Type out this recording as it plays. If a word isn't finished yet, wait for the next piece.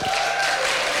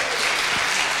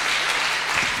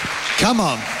Come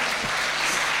on.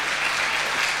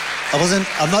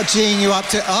 I'm not geeing you up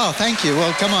to, oh, thank you.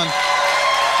 Well, come on.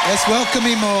 Let's welcome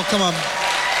him more, come on.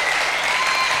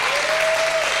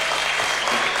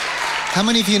 How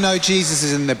many of you know Jesus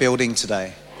is in the building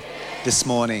today, this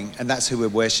morning, and that's who we're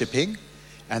worshiping,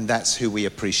 and that's who we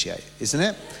appreciate, isn't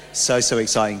it? So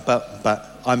exciting,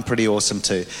 but I'm pretty awesome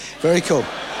too. Very cool.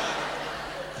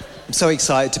 I'm so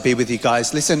excited to be with you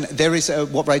guys. Listen, there is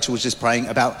what Rachel was just praying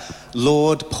about,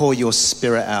 Lord, pour your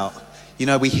spirit out. You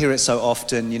know, we hear it so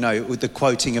often, you know, with the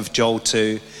quoting of Joel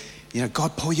 2, you know,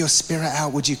 God, pour your spirit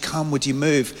out. Would you come? Would you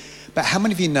move? But how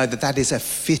many of you know that that is a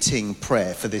fitting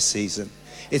prayer for this season?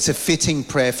 It's a fitting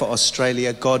prayer for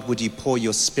Australia. God, would you pour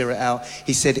your spirit out?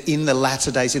 He said, in the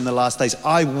latter days, in the last days,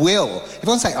 I will.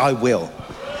 Everyone say, I will.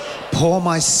 Pour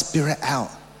my spirit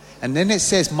out. And then it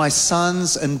says, my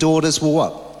sons and daughters will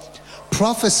what?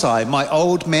 Prophesy. My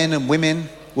old men and women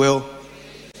will.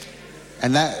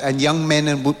 And young men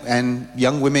and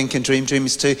young women can dream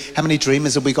dreams too. How many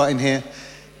dreamers have we got in here?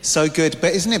 So good.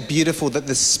 But isn't it beautiful that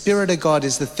the Spirit of God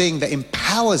is the thing that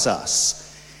empowers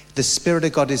us? The Spirit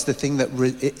of God is the thing that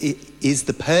is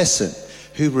the person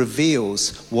who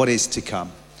reveals what is to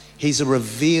come. He's a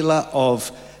revealer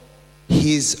of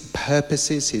his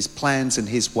purposes, his plans, and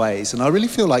his ways. And I really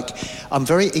feel like I'm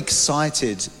very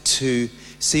excited to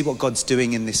see what God's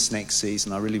doing in this next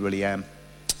season. I really, really am.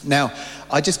 Now,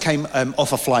 I just came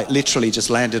off a flight, literally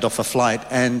just landed off a flight,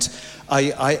 and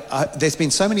there's been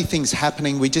so many things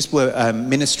happening. We just were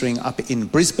ministering up in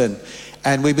Brisbane,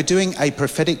 and we were doing a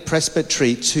prophetic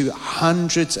presbytery to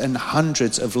hundreds and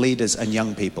hundreds of leaders and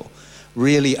young people.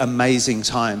 Really amazing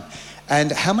time.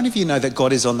 And how many of you know that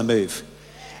God is on the move?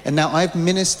 And now I've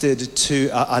ministered to,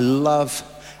 I love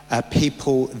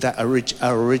people that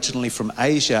are originally from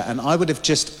Asia, and I would have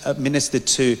just ministered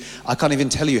to, I can't even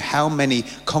tell you how many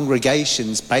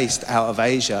congregations based out of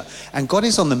Asia, and God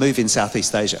is on the move in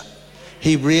Southeast Asia.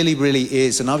 He really, really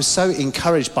is, and I was so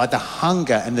encouraged by the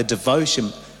hunger and the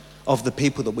devotion of the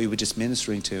people that we were just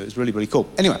ministering to. It was really, really cool.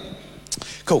 Anyway,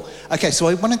 cool. Okay, so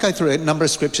I want to go through a number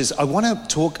of scriptures. I want to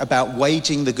talk about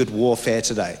waging the good warfare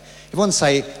today. Everyone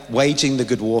say, waging the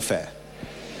good warfare.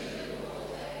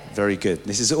 Very good.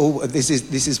 This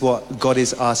is what God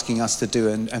is asking us to do.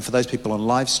 And for those people on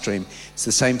live stream, it's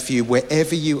the same for you.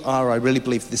 Wherever you are, I really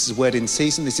believe this is word in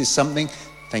season. This is something,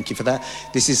 thank you for that.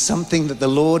 This is something that the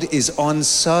Lord is on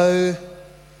such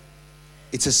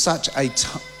a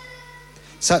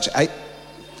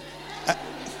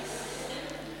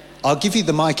I'll give you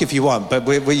the mic if you want, but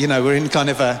we're in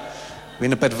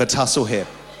a bit of a tussle here.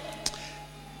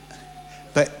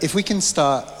 But if we can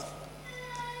start.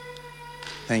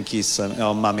 Thank you so much.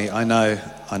 Oh, Mummy, I know.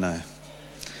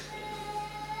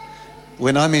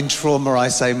 When I'm in trauma, I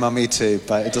say Mummy too,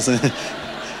 but it doesn't.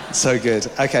 So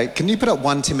good. Okay, can you put up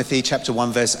 1 Timothy chapter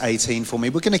 1 verse 18 for me?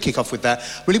 We're going to kick off with that.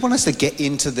 Really want us to get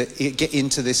into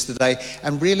this today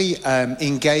and really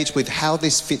engage with how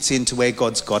this fits into where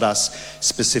God's got us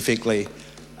specifically.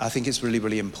 I think it's really,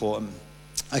 really important.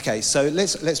 Okay, so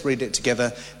let's read it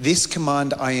together. This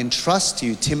command I entrust to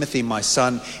you, Timothy, my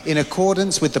son, in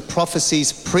accordance with the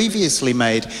prophecies previously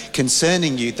made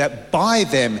concerning you, that by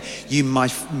them you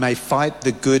may fight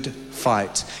the good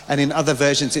fight. And in other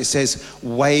versions it says,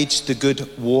 wage the good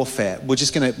warfare. We're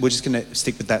just gonna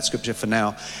stick with that scripture for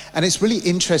now. And it's really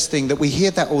interesting that we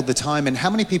hear that all the time. And how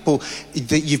many people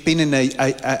that you've been in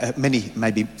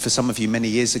maybe for some of you many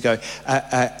years ago,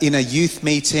 in a youth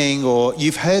meeting, or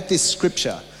you've heard this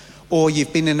scripture, or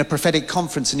you've been in a prophetic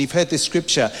conference and you've heard this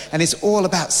scripture, and it's all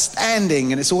about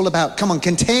standing, and it's all about, come on,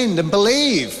 contend and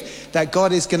believe that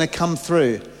God is going to come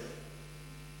through.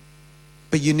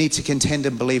 But you need to contend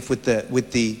and believe with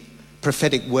the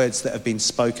prophetic words that have been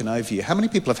spoken over you. How many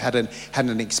people have had an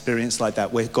experience like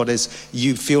that, where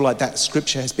you feel like that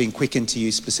scripture has been quickened to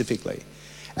you specifically?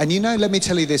 And let me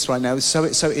tell you this right now, it's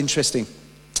so interesting.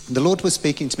 The Lord was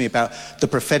speaking to me about the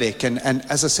prophetic, and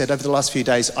as I said, over the last few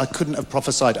days, I couldn't have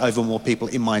prophesied over more people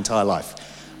in my entire life.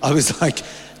 I was like,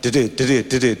 and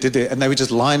they were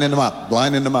just lining them up.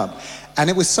 And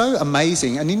it was so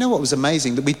amazing. And you know what was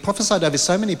amazing? That we prophesied over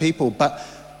so many people, but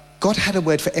God had a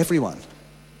word for everyone.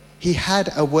 He had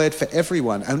a word for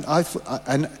everyone. And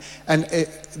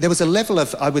there was a level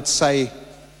of, I would say,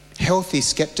 healthy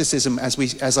skepticism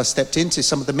as I stepped into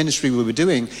some of the ministry we were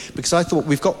doing, because I thought,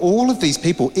 we've got all of these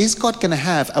people. Is God going to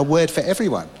have a word for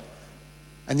everyone?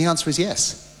 And the answer is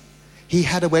yes. He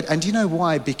had a word. And do you know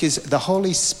why? Because the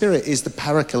Holy Spirit is the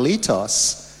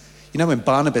Parakletos. You know, when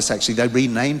Barnabas, actually, they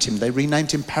renamed him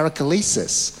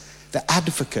Paraklesis. the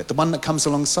advocate, the one that comes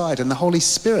alongside. And the Holy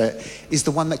Spirit is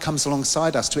the one that comes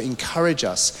alongside us to encourage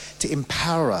us, to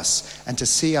empower us, and to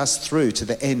see us through to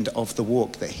the end of the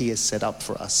walk that he has set up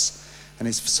for us. And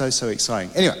it's so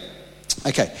exciting. Anyway,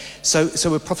 okay, so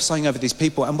we're prophesying over these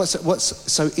people. And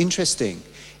what's so interesting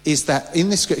is that in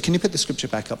this scripture, can you put the scripture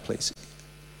back up, please?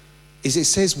 Is it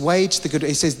says, wage the good.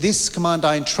 It says, this command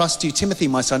I entrust you, Timothy,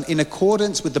 my son, in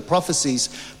accordance with the prophecies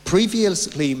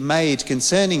previously made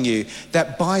concerning you,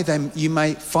 that by them you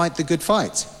may fight the good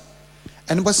fight.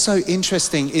 And what's so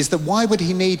interesting is that why would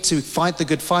he need to fight the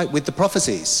good fight with the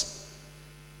prophecies?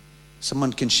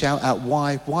 Someone can shout out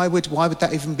why. Why would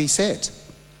that even be said?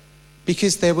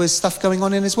 Because there was stuff going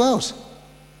on in his world.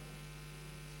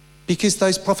 Because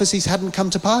those prophecies hadn't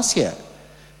come to pass yet.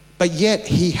 But yet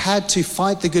he had to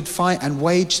fight the good fight and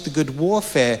wage the good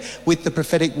warfare with the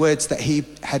prophetic words that he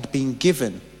had been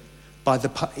given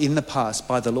in the past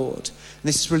by the Lord. And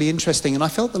this is really interesting. And I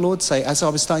felt the Lord say, as I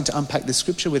was starting to unpack this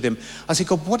scripture with him, I said,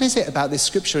 God, what is it about this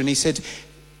scripture? And he said,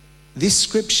 this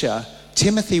scripture,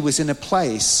 Timothy was in a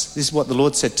place, this is what the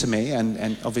Lord said to me,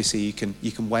 and obviously you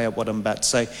can weigh up what I'm about to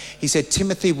say. He said,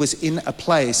 Timothy was in a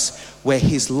place where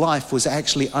his life was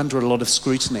actually under a lot of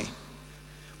scrutiny,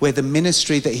 where the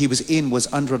ministry that he was in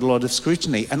was under a lot of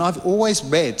scrutiny. And I've always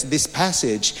read this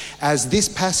passage as this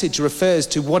passage refers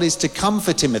to what is to come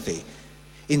for Timothy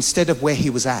instead of where he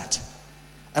was at.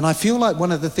 And I feel like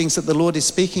one of the things that the Lord is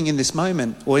speaking in this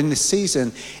moment or in this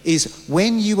season is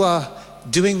when you are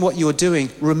doing what you're doing,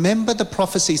 remember the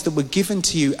prophecies that were given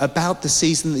to you about the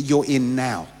season that you're in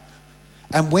now.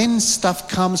 And when stuff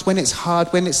comes, when it's hard,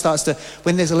 when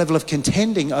there's a level of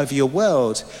contending over your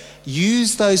world,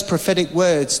 use those prophetic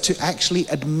words to actually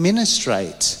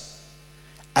administrate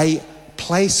a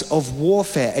place of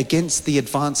warfare against the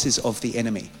advances of the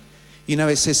enemy. You know,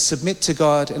 it says submit to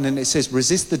God, and then it says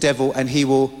resist the devil and he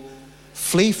will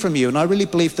flee from you. And I really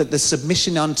believe that the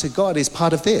submission unto God is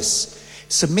part of this.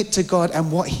 Submit to God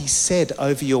and what he said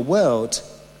over your world,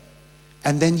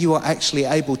 and then you are actually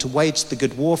able to wage the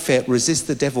good warfare, resist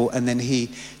the devil, and then he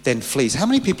then flees. How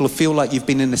many people feel like you've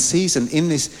been in a season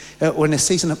or in a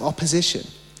season of opposition?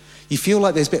 You feel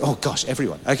like there's been, oh gosh,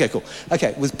 everyone. Okay, cool.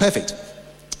 Okay, was perfect.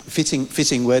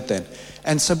 Fitting word then.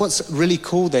 And so what's really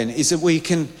cool then is that we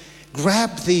can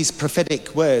grab these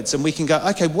prophetic words and we can go,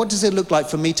 okay, what does it look like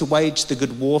for me to wage the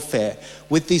good warfare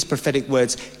with these prophetic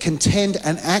words, contend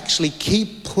and actually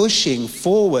keep pushing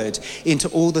forward into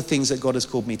all the things that God has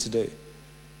called me to do?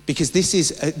 Because this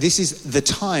is the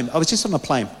time. I was just on a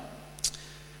plane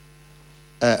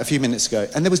a few minutes ago,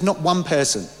 and there was not one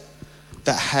person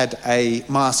that had a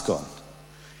mask on.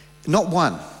 Not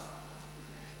one.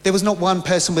 There was not one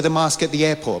person with a mask at the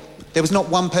airport. There was not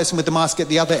one person with a mask at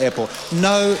the other airport.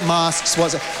 No masks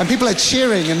whatsoever. And people are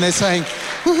cheering and they're saying,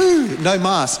 woohoo, no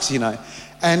masks, you know.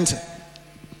 And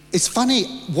it's funny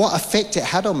what effect it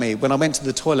had on me when I went to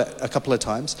the toilet a couple of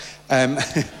times.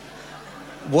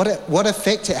 What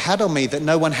effect it had on me that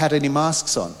no one had any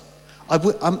masks on.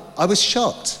 I was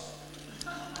shocked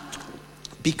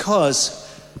because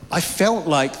I felt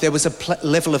like there was a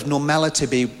level of normality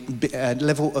being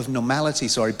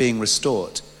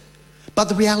restored. But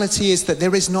the reality is that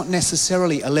there is not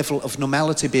necessarily a level of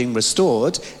normality being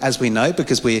restored, as we know,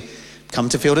 because we come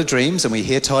to Field of Dreams and we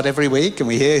hear Todd every week and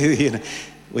we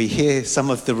hear some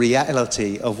of the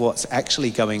reality of what's actually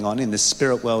going on in the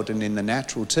spirit world and in the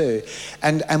natural too.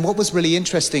 And what was really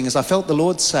interesting is I felt the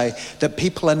Lord say that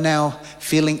people are now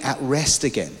feeling at rest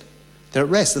again. They're at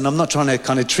rest, and I'm not trying to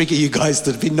kind of trigger you guys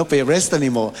to not be at rest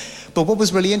anymore. But what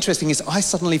was really interesting is I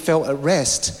suddenly felt at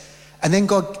rest, and then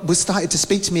God was started to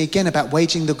speak to me again about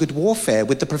waging the good warfare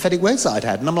with the prophetic words that I'd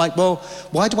had. And I'm like, well,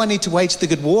 why do I need to wage the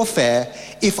good warfare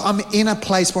if I'm in a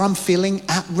place where I'm feeling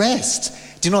at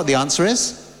rest? Do you know what the answer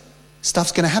is?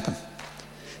 Stuff's going to happen.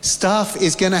 Stuff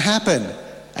is going to happen.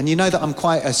 And you know that I'm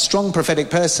quite a strong prophetic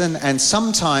person, and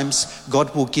sometimes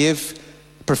God will give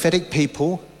prophetic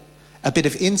people a bit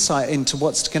of insight into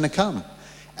what's going to come.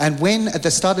 And when at the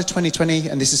start of 2020,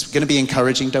 and this is going to be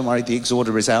encouraging, don't worry, the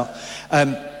exhorter is out.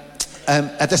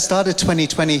 At the start of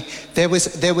 2020, there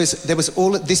was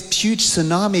all this huge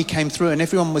tsunami came through, and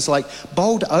everyone was like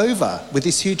bowled over with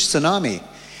this huge tsunami.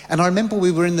 And I remember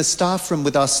we were in the staff room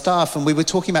with our staff, and we were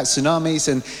talking about tsunamis,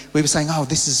 and we were saying, oh,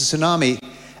 this is a tsunami.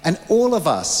 And all of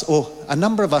us, or a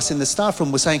number of us in the staff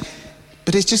room, were saying,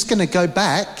 but it's just going to go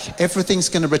back. Everything's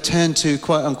going to return to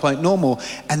quote unquote normal.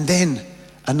 And then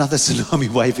another tsunami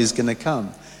wave is going to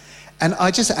come. And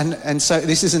and so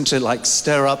this isn't to like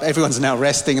stir up. Everyone's now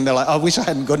resting and they're like, I wish I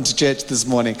hadn't gone to church this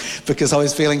morning because I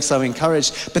was feeling so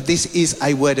encouraged. But this is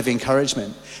a word of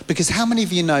encouragement. Because how many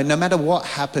of you know, no matter what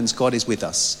happens, God is with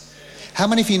us? How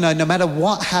many of you know no matter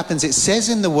what happens, it says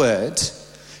in the word,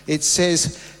 it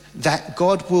says that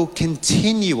God will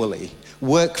continually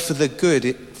work for the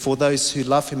good for those who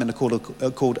love him and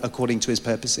are called according to his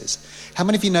purposes. How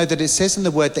many of you know that it says in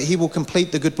the word that he will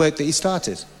complete the good work that he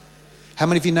started? How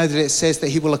many of you know that it says that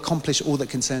he will accomplish all that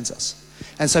concerns us?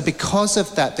 And so because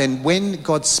of that, then when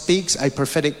God speaks a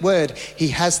prophetic word, he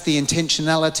has the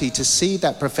intentionality to see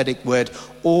that prophetic word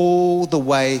all the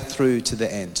way through to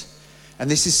the end. And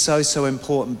this is so, so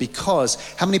important, because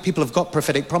how many people have got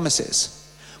prophetic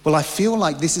promises? Well, I feel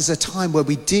like this is a time where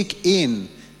we dig in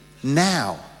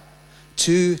now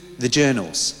to the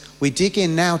journals. We dig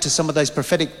in now to some of those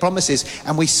prophetic promises,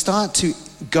 and we start to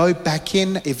go back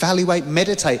in, evaluate,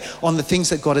 meditate on the things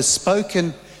that God has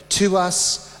spoken to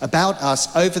us, about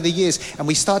us over the years. And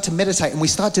we start to meditate and we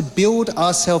start to build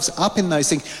ourselves up in those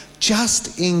things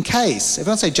just in case.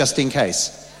 Everyone say just in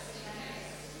case.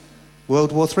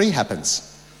 World War III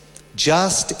happens.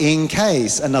 Just in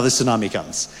case another tsunami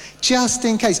comes. Just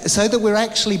in case. So that we're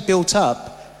actually built up.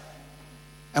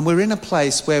 And we're in a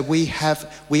place where we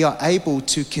are able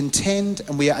to contend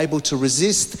and we are able to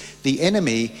resist the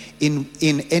enemy in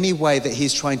any way that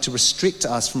he's trying to restrict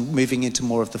us from moving into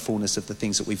more of the fullness of the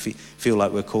things that we feel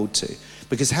like we're called to.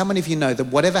 Because how many of you know that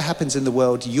whatever happens in the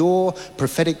world, your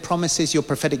prophetic promises, your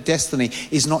prophetic destiny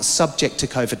is not subject to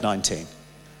COVID-19?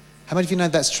 How many of you know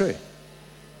that's true?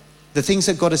 The things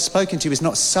that God has spoken to you is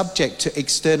not subject to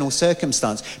external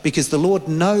circumstance, because the Lord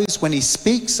knows when he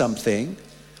speaks something,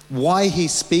 why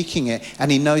he's speaking it,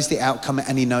 and he knows the outcome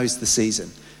and he knows the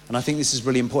season. And I think this is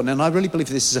really important. And I really believe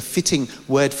this is a fitting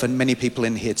word for many people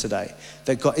in here today.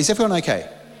 That God, is everyone okay?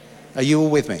 Are you all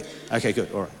with me? Okay,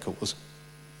 good. All right, cool. Awesome.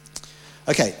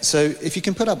 Okay, so if you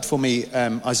can put up for me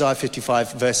Isaiah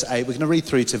 55 verse 8. We're going to read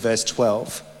through to verse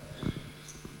 12.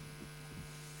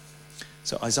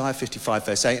 So Isaiah 55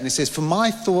 verse 8, and it says, "For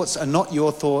my thoughts are not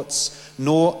your thoughts,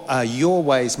 nor are your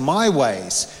ways my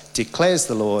ways, declares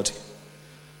the Lord."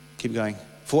 Keep going.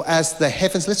 "For as the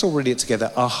heavens," let's all read it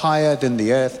together, "are higher than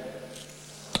the earth,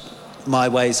 my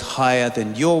ways higher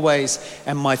than your ways,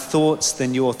 and my thoughts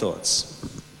than your thoughts.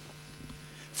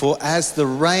 For as the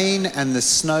rain and the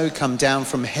snow come down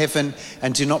from heaven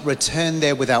and do not return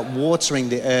there without watering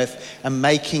the earth and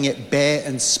making it bear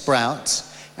and sprout,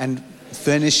 and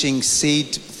furnishing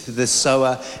seed to the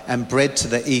sower and bread to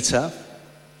the eater,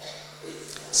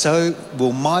 so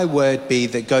will my word be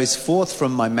that goes forth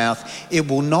from my mouth. It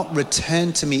will not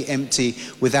return to me empty,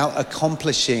 without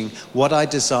accomplishing what I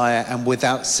desire and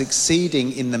without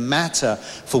succeeding in the matter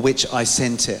for which I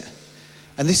sent it."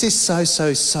 And this is so,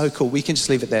 so, so cool. We can just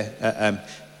leave it there.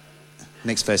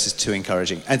 Next verse is too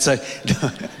encouraging. And so,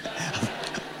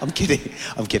 I'm kidding.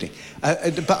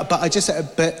 But I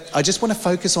just want to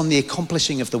focus on the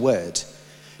accomplishing of the word.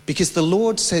 Because the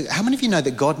Lord said, how many of you know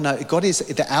that God is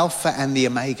the Alpha and the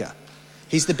Omega?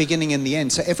 He's the beginning and the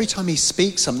end. So every time he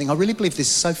speaks something, I really believe this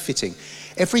is so fitting.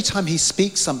 Every time he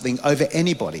speaks something over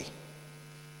anybody,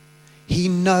 he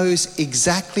knows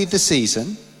exactly the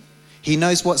season. He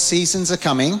knows what seasons are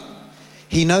coming.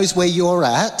 He knows where you're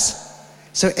at.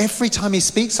 So every time he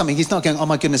speaks something, he's not going, "Oh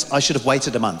my goodness, I should have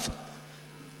waited a month.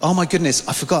 Oh my goodness,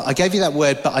 I forgot. I gave you that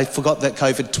word, but I forgot that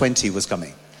COVID-20 was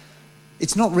coming."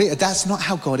 It's not real. That's not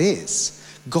how God is.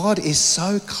 God is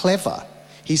so clever.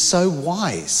 He's so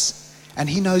wise. And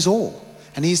he knows all.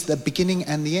 And he's the beginning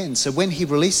and the end. So when he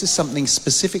releases something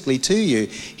specifically to you,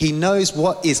 he knows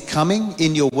what is coming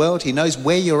in your world. He knows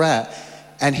where you're at.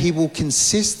 And he will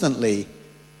consistently...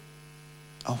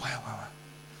 Oh, wow.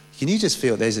 Can you just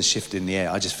feel there's a shift in the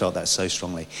air? I just felt that so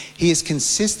strongly. He is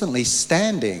consistently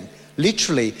standing,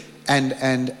 literally,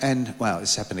 and wow,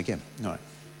 it's happened again. All right.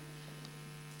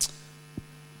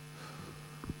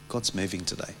 God's moving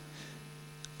today.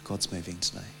 God's moving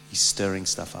today. He's stirring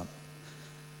stuff up.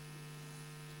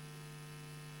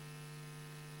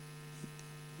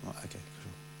 Right, okay,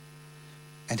 cool.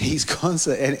 And he's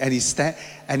constant,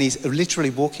 and he's literally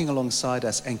walking alongside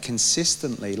us, and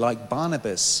consistently, like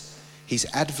Barnabas, he's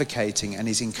advocating and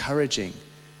he's encouraging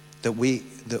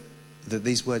that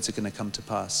these words are going to come to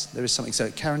pass. There is something.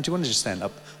 So, Karen, do you want to just stand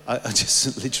up? I just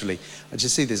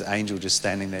see this angel just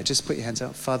standing there. Just put your hands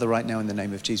out. Father, right now in the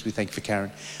name of Jesus, we thank you for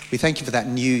Karen. We thank you for that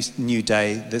new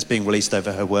day that's being released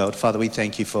over her world. Father, we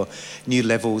thank you for new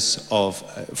levels of...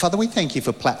 Father, we thank you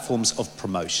for platforms of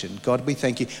promotion. God, we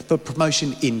thank you for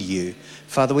promotion in you.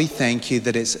 Father, we thank you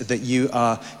that you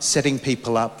are setting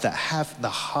people up that have the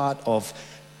heart of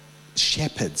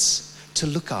shepherds to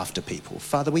look after people.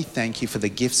 Father, we thank you for the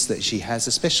gifts that she has,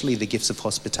 especially the gifts of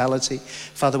hospitality.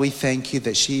 Father, we thank you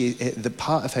that the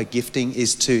part of her gifting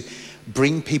is to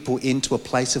bring people into a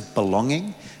place of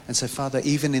belonging, And so, Father,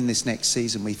 even in this next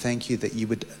season, we thank you that you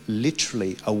would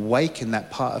literally awaken that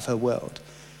part of her world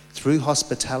through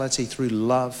hospitality, through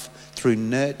love, through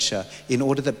nurture, in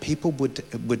order that people would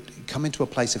come into a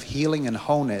place of healing and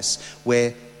wholeness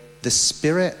where the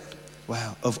spirit,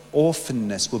 of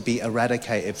orphanness will be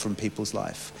eradicated from people's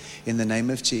life. In the name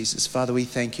of Jesus, Father, we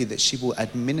thank you that she will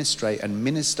administrate and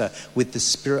minister with the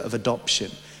spirit of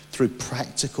adoption through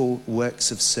practical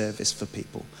works of service for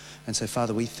people. And so,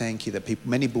 Father, we thank you that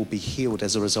many will be healed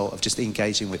as a result of just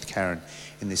engaging with Karen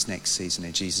in this next season.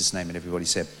 In Jesus' name, and everybody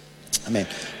said, amen.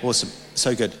 Awesome.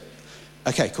 So good.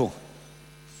 Okay, cool.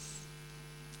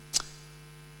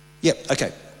 Yep,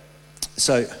 okay.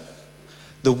 So,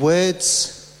 the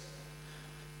words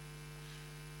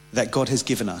that God has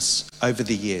given us over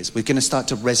the years, we're going to start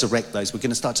to resurrect those. We're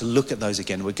going to start to look at those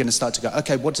again. We're going to start to go,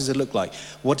 okay, what does it look like?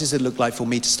 What does it look like for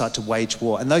me to start to wage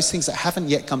war? And those things that haven't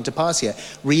yet come to pass yet,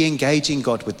 re-engaging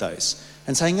God with those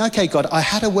and saying, okay, God, I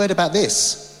had a word about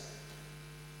this.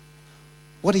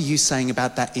 What are you saying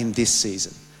about that in this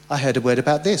season? I heard a word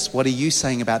about this. What are you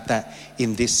saying about that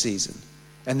in this season?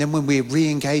 And then when we're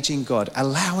re-engaging God,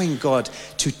 allowing God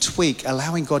to tweak,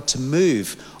 allowing God to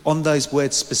move on those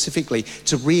words specifically,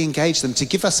 to re-engage them, to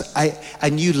give us a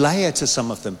new layer to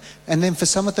some of them. And then for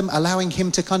some of them, allowing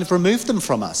him to kind of remove them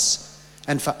from us.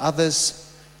 And for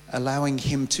others, allowing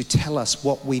him to tell us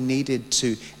what we needed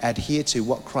to adhere to,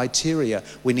 what criteria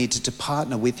we needed to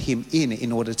partner with him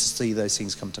in order to see those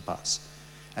things come to pass.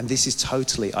 And this is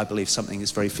totally, I believe, something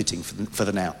that's very fitting for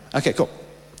the now. Okay, cool.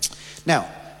 Now,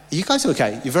 are you guys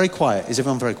okay? You're very quiet. Is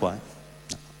everyone very quiet?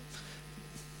 No.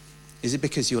 Is it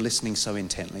because you're listening so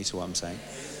intently to what I'm saying?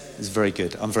 It's very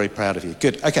good. I'm very proud of you.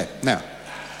 Good. Okay, now.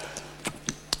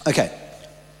 Okay.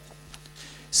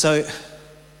 So,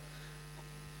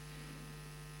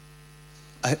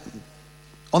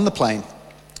 on the plane,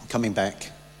 coming back,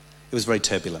 it was very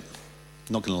turbulent.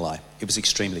 Not going to lie. It was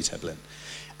extremely turbulent.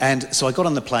 And so I got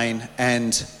on the plane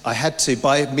and I had to,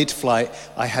 by mid-flight,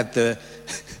 I had the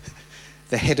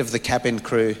head of the cabin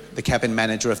crew, the cabin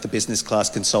manager of the business class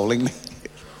consoling me.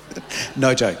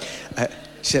 No joke.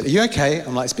 She said, are you okay?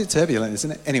 I'm like, it's a bit turbulent,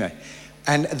 isn't it? Anyway,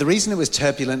 and the reason it was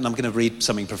turbulent, and I'm going to read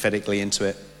something prophetically into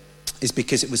it, is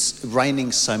because it was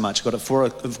raining so much. I got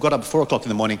up at 4 o'clock in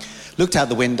the morning, looked out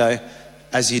the window,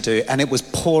 as you do, and it was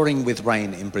pouring with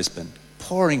rain in Brisbane.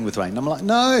 Pouring with rain. I'm like,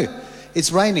 no,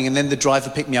 it's raining. And then the driver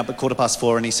picked me up at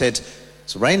 4:15 and he said,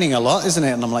 it's raining a lot, isn't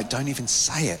it? And I'm like, don't even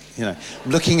say it.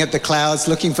 I'm looking at the clouds,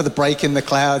 looking for the break in the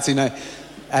clouds,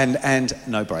 and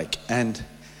no break.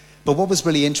 But what was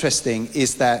really interesting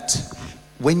is that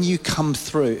when you come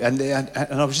through, and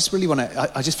I just really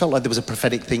I just felt like there was a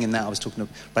prophetic thing in that. I was talking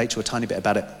to Rachel a tiny bit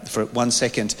about it for 1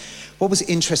 second. What was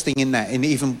interesting in that, and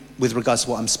even with regards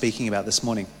to what I'm speaking about this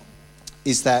morning,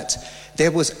 is that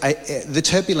there was the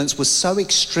turbulence was so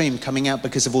extreme coming out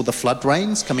because of all the flood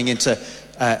rains coming into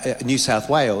New South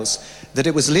Wales, that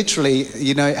it was literally,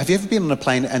 have you ever been on a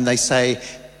plane and they say,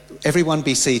 everyone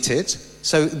be seated?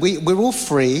 So we're all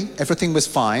free, everything was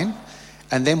fine,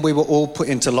 and then we were all put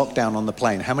into lockdown on the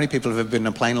plane. How many people have ever been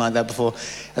on a plane like that before?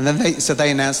 And then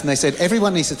they announced and they said,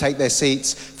 everyone needs to take their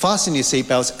seats, fasten your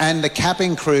seatbelts, and the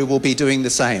cabin crew will be doing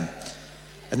the same.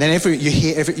 And then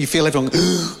you feel everyone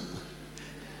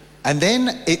and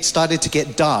then it started to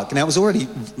get dark. Now it was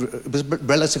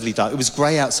relatively dark. It was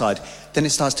grey outside. Then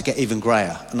it starts to get even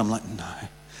greyer. And I'm like,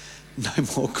 no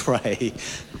more grey.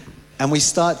 And we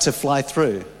start to fly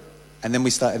through. And then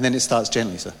it starts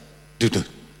gently. So, do-do. And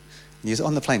you're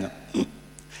on the plane.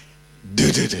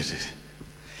 Do-do-do-do.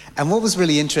 And what was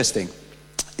really interesting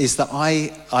is that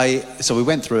so we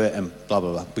went through it and blah,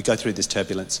 blah, blah. We go through this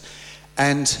turbulence.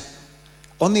 And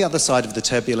on the other side of the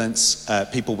turbulence,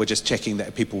 people were just checking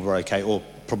that people were okay, or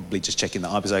probably just checking that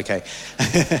I was okay.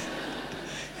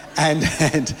 and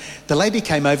the lady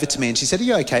came over to me and she said, are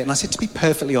you okay? And I said, to be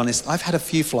perfectly honest, I've had a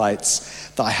few flights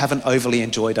that I haven't overly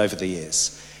enjoyed over the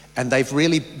years. And they've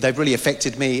really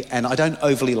affected me, and I don't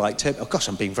overly like turbulence. Oh gosh,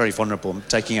 I'm being very vulnerable. I'm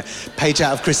taking a page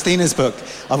out of Christina's book.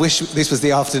 I wish this was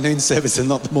the afternoon service and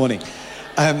not the morning.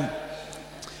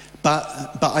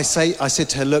 But I said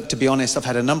to her, look, to be honest, I've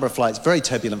had a number of flights, very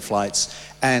turbulent flights,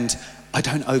 and I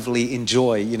don't overly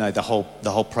enjoy, the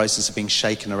whole process of being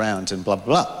shaken around and blah, blah,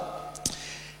 blah.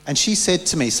 And she said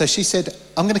to me,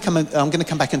 I'm going to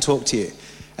come back and talk to you.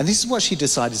 And this is what she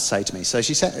decided to say to me. So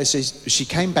she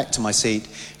came back to my seat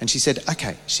and she said,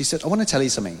 okay, I want to tell you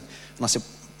something.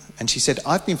 And she said,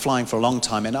 I've been flying for a long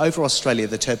time, and over Australia,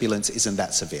 the turbulence isn't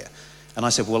that severe. And I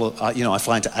said, well, I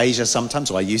fly into Asia sometimes,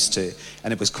 or I used to,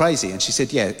 and it was crazy. And she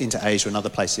said, yeah, into Asia and other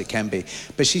places it can be.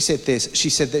 But she said this, she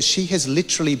said that she has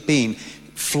literally been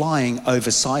flying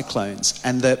over cyclones,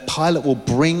 and the pilot will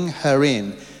bring her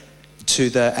in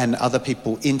and other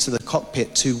people into the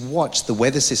cockpit to watch the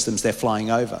weather systems they're flying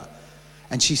over.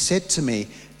 And she said to me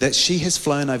that she has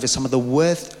flown over some of the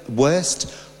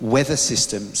worst weather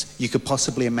systems you could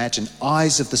possibly imagine,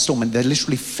 eyes of the storm, and they're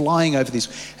literally flying over these.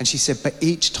 And she said, but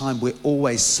each time we're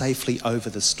always safely over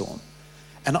the storm.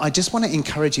 And I just want to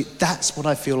encourage you, that's what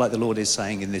I feel like the Lord is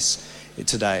saying in this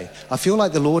today. I feel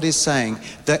like the Lord is saying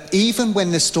that even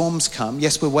when the storms come,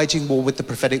 yes, we're waging war with the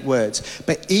prophetic words,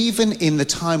 but even in the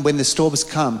time when the storms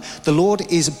come, the Lord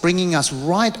is bringing us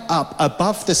right up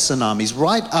above the tsunamis,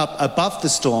 right up above the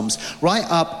storms, right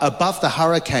up above the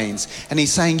hurricanes. And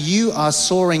he's saying, you are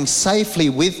soaring safely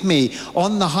with me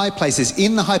on the high places,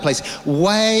 in the high place,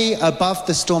 way above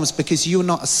the storms, because you're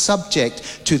not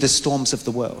subject to the storms of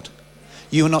the world.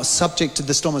 You are not subject to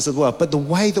the storms of the world. But the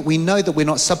way that we know that we're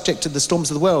not subject to the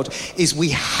storms of the world is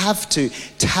we have to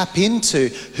tap into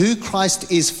who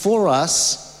Christ is for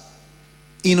us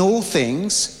in all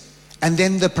things, and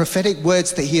then the prophetic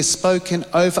words that he has spoken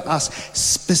over us,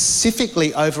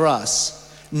 specifically over us,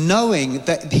 knowing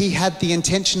that he had the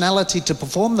intentionality to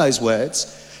perform those words.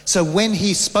 So when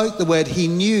he spoke the word, he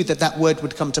knew that that word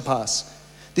would come to pass.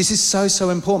 This is so, so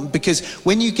important, because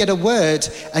when you get a word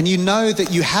and you know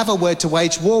that you have a word to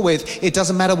wage war with, it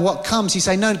doesn't matter what comes. You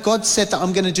say, no, God said that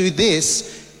I'm going to do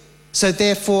this, so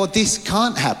therefore this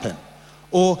can't happen.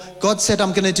 Or God said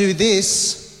I'm going to do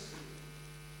this,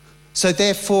 so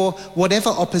therefore whatever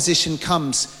opposition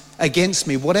comes against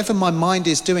me, whatever my mind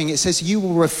is doing, it says you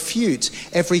will refute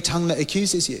every tongue that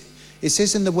accuses you. It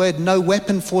says in the word, no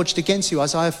weapon forged against you,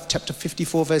 Isaiah chapter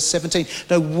 54, verse 17,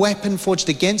 no weapon forged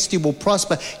against you will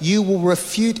prosper. You will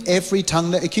refute every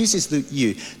tongue that accuses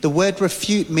you. The word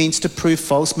refute means to prove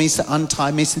false, means to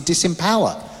untie, means to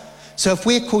disempower. So if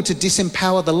we're called to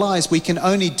disempower the lies, we can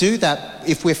only do that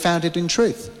if we're founded in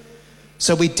truth.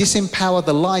 So we disempower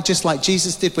the lie just like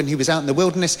Jesus did when he was out in the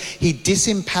wilderness. He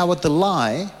disempowered the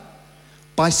lie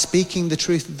by speaking the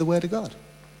truth of the word of God.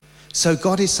 So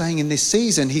God is saying in this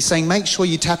season, he's saying, make sure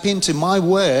you tap into my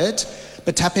word,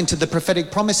 but tap into the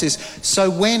prophetic promises. So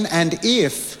when and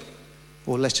if,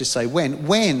 or let's just say when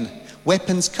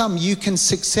weapons come, you can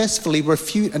successfully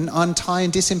refute and untie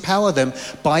and disempower them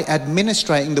by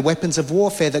administrating the weapons of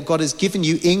warfare that God has given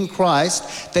you in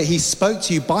Christ, that he spoke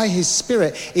to you by his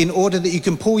Spirit, in order that you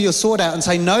can pull your sword out and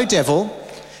say, no, devil,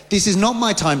 this is not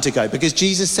my time to go, because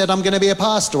Jesus said I'm going to be a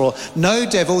pastor. Or no,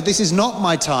 devil, this is not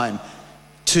my time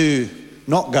to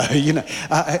not go,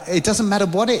 it doesn't matter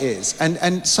what it is.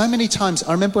 And so many times,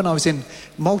 I remember when I was in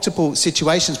multiple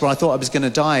situations where I thought I was going to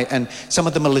die, and some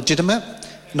of them are legitimate,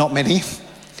 not many.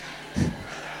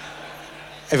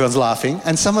 Everyone's laughing.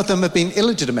 And some of them have been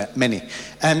illegitimate, many.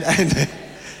 And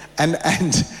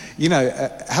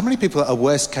how many people are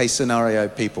worst case scenario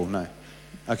people? No.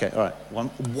 Okay, all right.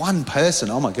 One person,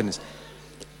 oh my goodness.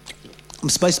 I'm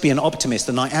supposed to be an optimist,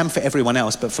 and I am for everyone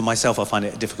else, but for myself I find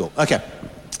it difficult. Okay.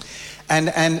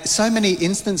 And so many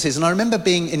instances, and I remember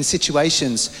being in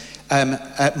situations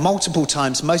multiple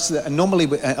times, normally,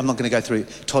 I'm not going to go through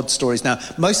Todd's stories now,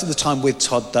 most of the time with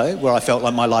Todd though, where I felt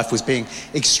like my life was being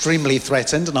extremely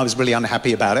threatened and I was really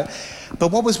unhappy about it.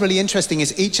 But what was really interesting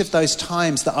is each of those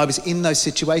times that I was in those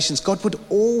situations, God would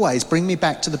always bring me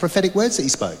back to the prophetic words that he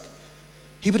spoke.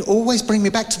 He would always bring me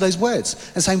back to those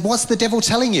words and saying, what's the devil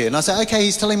telling you? And I say, okay,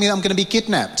 he's telling me I'm going to be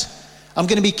kidnapped. I'm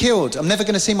going to be killed. I'm never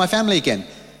going to see my family again.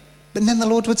 But then the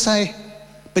Lord would say,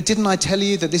 but didn't I tell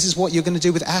you that this is what you're going to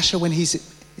do with Asher when he's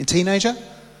a teenager? I'm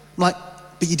like,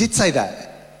 but you did say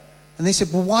that. And they said,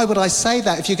 well, why would I say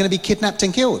that if you're going to be kidnapped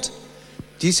and killed?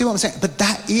 Do you see what I'm saying? But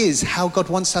that is how God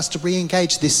wants us to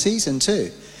re-engage this season too.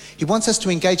 He wants us to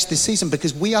engage this season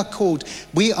because we are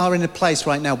in a place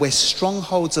right now where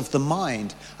strongholds of the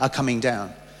mind are coming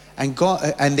down. And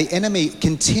God and the enemy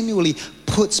continually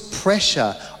puts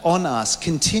pressure on us,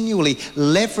 continually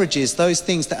leverages those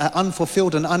things that are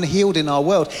unfulfilled and unhealed in our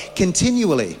world,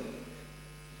 continually,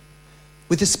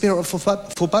 with the spirit of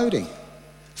foreboding,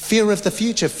 fear of the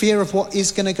future, fear of what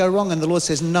is going to go wrong. And the Lord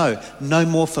says, no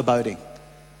more foreboding,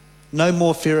 no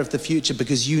more fear of the future,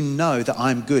 because you know that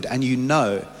I'm good, and you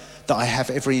know that I have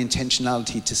every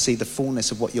intentionality to see the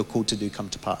fullness of what you're called to do come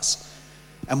to pass.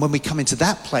 And when we come into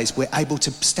that place, we're able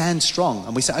to stand strong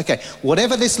and we say, okay,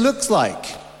 whatever this looks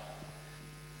like,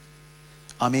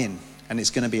 I'm in, and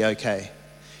it's going to be okay.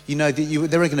 You know,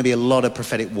 there are going to be a lot of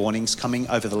prophetic warnings coming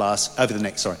over the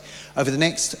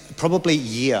next probably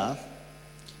year.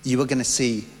 You are going to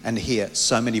see and hear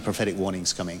so many prophetic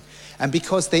warnings coming. And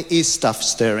because there is stuff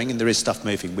stirring and there is stuff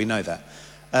moving, we know that.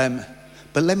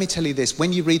 But let me tell you this,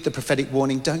 when you read the prophetic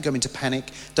warning, don't go into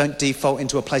panic. Don't default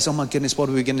into a place, oh my goodness, what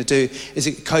are we going to do? Is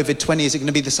it COVID-20? Is it going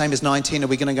to be the same as 19? Are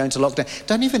we going to go into lockdown?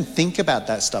 Don't even think about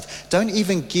that stuff. Don't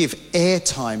even give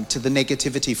airtime to the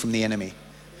negativity from the enemy.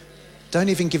 Don't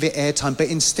even give it airtime, but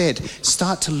instead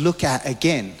start to look at,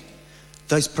 again,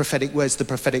 those prophetic words, the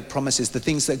prophetic promises, the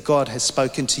things that God has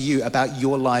spoken to you about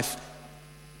your life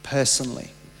personally.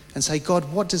 And say,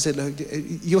 God, what does it look?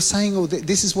 You're saying, oh,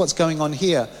 this is what's going on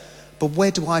here. But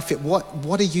where do I fit?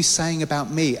 What are you saying about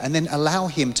me? And then allow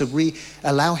him to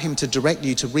direct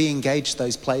you to re-engage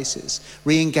those places.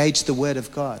 Re-engage the word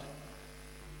of God.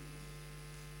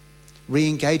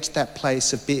 Re-engage that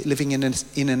place of living in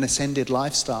an ascended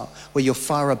lifestyle where you're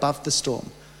far above the storm.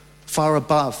 Far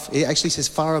above. It actually says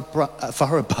far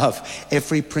above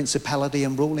every principality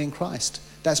and rule in Christ.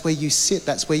 That's where you sit.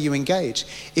 That's where you engage.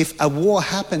 If a war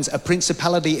happens, a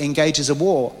principality engages a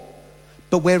war.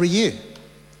 But where are you?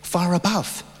 Far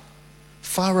above.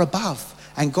 Far above.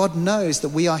 And God knows that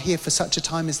we are here for such a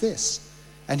time as this.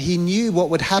 And he knew what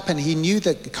would happen. He knew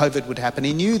that COVID would happen.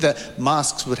 He knew that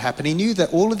masks would happen. He knew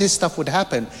that all of this stuff would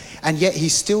happen. And yet he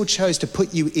still chose to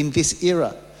put you in this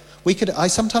era. I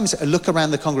sometimes look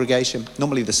around the congregation,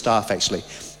 normally the staff actually,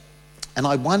 and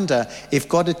I wonder if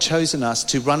God had chosen us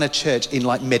to run a church in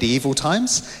like medieval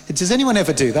times. Does anyone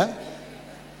ever do that?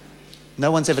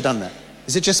 No one's ever done that.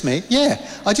 Is it just me? Yeah,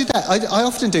 I do that. I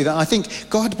often do that. I think,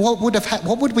 God, what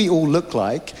would we all look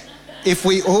like if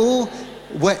we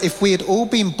had all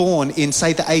been born in,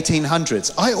 say, the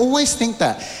 1800s? I always think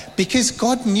that because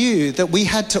God knew that we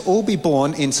had to all be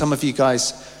born in, some of you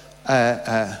guys,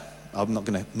 I'm not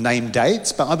going to name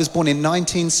dates, but I was born in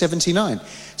 1979.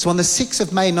 So on the 6th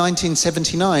of May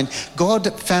 1979,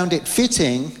 God found it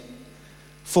fitting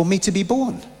for me to be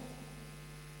born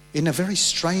in a very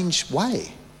strange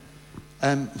way.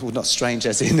 Well, not strange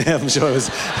as in, I'm sure it was...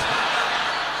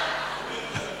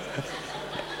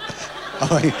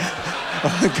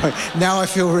 Now I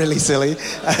feel really silly.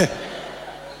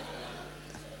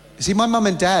 See, my mum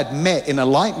and dad met in a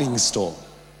lightning storm.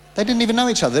 They didn't even know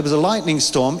each other. There was a lightning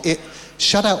storm. It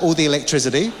shut out all the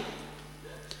electricity.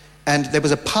 And there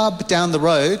was a pub down the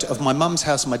road of my mum's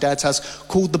house and my dad's house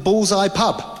called the Bullseye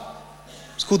Pub.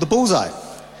 It's called the Bullseye.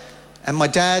 And my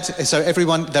dad, so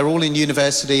everyone, they're all in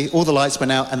university, all the lights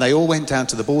went out and they all went down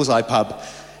to the Bullseye Pub.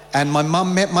 And my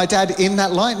mum met my dad in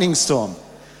that lightning storm.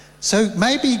 So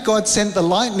maybe God sent the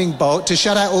lightning bolt to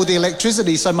shut out all the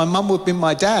electricity so my mum would be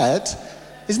my dad.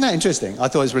 Isn't that interesting? I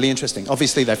thought it was really interesting.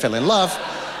 Obviously they fell in love.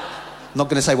 I'm not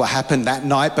going to say what happened that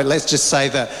night, but let's just say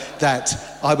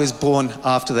that I was born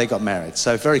after they got married.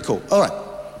 So very cool. All right.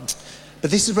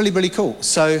 But this is really, really cool.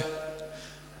 So,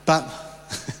 but...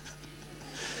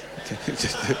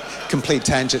 complete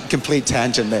tangent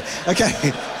there.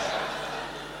 Okay.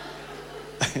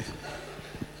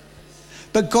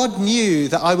 But God knew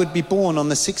that I would be born on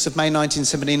the 6th of May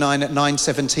 1979 at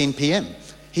 9:17 p.m.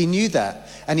 He knew that.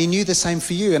 And he knew the same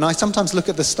for you. And I sometimes look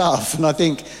at the staff and I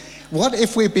think, what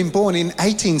if we'd been born in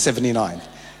 1879?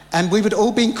 And we would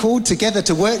all been called together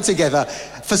to work together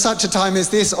for such a time as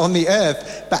this on the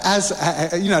earth. But as,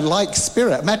 like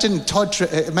spirit. Imagine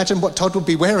what Todd would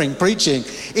be wearing, preaching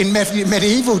in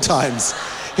medieval times.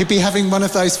 He'd be having one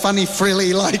of those funny,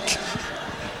 frilly, like...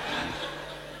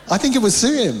 I think it would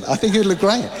suit him. I think it would look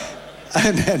great.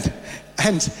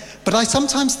 But I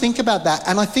sometimes think about that,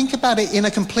 and I think about it in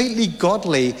a completely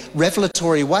godly,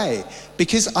 revelatory way,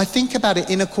 because I think about it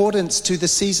in accordance to the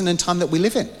season and time that we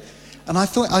live in. And I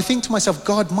think to myself,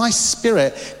 God, my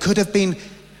spirit could have been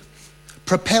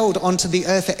propelled onto the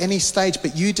earth at any stage,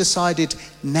 but you decided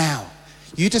now.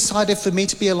 You decided for me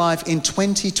to be alive in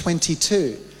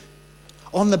 2022.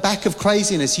 On the back of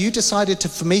craziness, you decided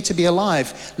for me to be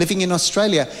alive, living in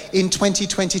Australia in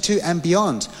 2022 and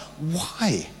beyond.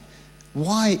 Why?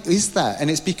 Why is that? And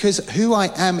it's because who I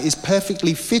am is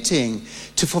perfectly fitting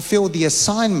to fulfill the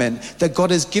assignment that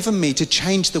God has given me to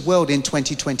change the world in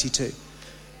 2022.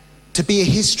 To be a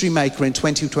history maker in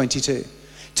 2022.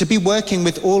 To be working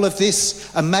with all of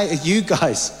this, you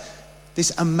guys,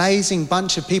 this amazing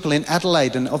bunch of people in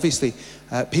Adelaide, and obviously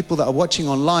people that are watching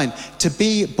online, to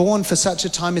be born for such a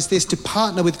time as this, to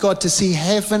partner with God, to see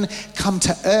heaven come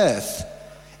to earth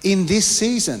in this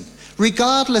season,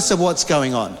 regardless of what's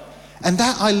going on. And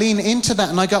that I lean into that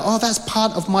and I go, oh, that's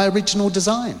part of my original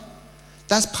design.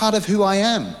 That's part of who I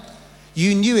am.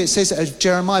 You knew, it says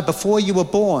Jeremiah, before you were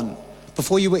born,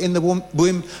 before you were in the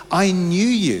womb, I knew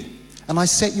you and I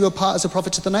set you apart as a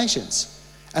prophet to the nations.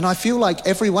 And I feel like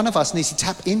every one of us needs to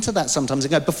tap into that sometimes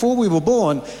and go, before we were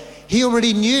born, he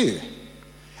already knew.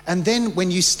 And then when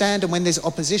you stand and when there's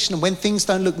opposition and when things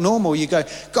don't look normal, you go,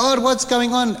 God, what's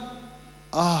going on?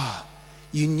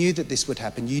 You knew that this would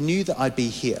happen. You knew that I'd be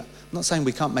here. I'm not saying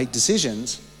we can't make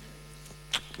decisions,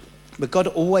 but God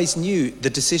always knew the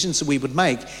decisions that we would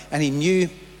make, and he knew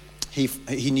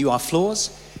our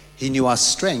flaws, he knew our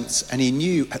strengths, and he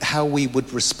knew how we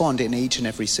would respond in each and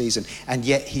every season. And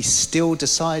yet he still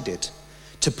decided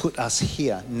to put us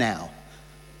here now.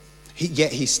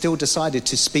 Yet he still decided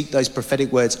to speak those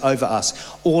prophetic words over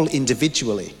us, all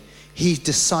individually. He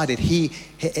decided, he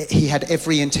had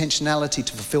every intentionality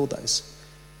to fulfill those.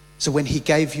 So when he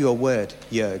gave you a word,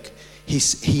 Jörg,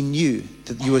 he knew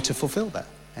that you were to fulfill that.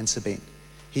 And Sabine,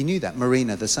 he knew that.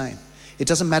 Marina, the same. It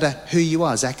doesn't matter who you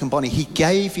are, Zach and Bonnie. He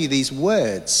gave you these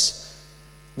words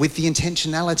with the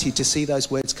intentionality to see those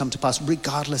words come to pass,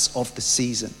 regardless of the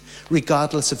season,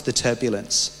 regardless of the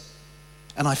turbulence.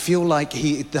 And I feel like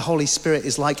the Holy Spirit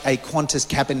is like a Qantas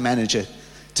cabin manager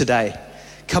today,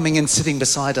 coming and sitting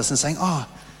beside us and saying, oh,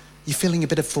 you're feeling a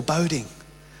bit of foreboding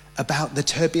about the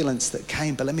turbulence that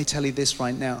came. But let me tell you this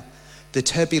right now. The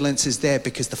turbulence is there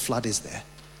because the flood is there.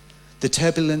 The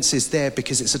turbulence is there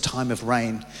because it's a time of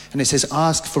rain. And it says,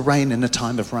 ask for rain in a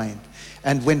time of rain.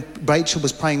 And when Rachel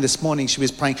was praying this morning, she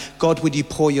was praying, God, would you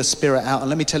pour your Spirit out? And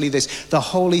let me tell you this, the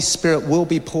Holy Spirit will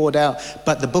be poured out.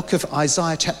 But the book of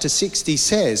Isaiah chapter 60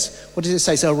 says, what does it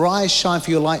say? So arise, shine,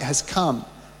 for your light has come,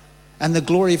 and the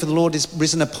glory of the Lord is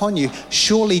risen upon you.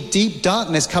 Surely deep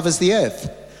darkness covers the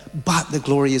earth, but the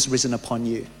glory is risen upon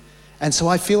you. And so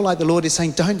I feel like the Lord is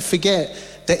saying, don't forget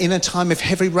that in a time of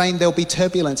heavy rain, there'll be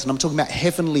turbulence. And I'm talking about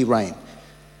heavenly rain.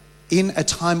 In a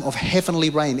time of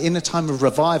heavenly rain, in a time of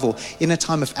revival, in a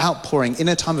time of outpouring, in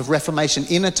a time of reformation,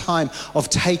 in a time of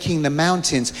taking the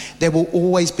mountains, there will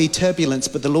always be turbulence.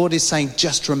 But the Lord is saying,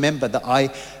 just remember that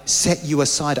I set you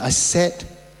aside. I set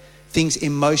things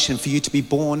in motion for you to be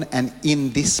born and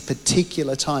in this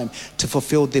particular time to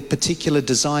fulfill the particular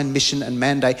design, mission, and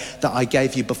mandate that I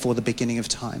gave you before the beginning of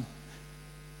time.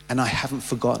 And I haven't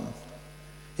forgotten.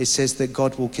 It says that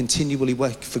God will continually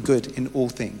work for good in all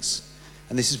things.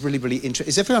 And this is really, really interesting.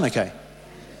 Is everyone okay?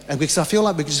 And because I feel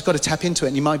like we've just got to tap into it.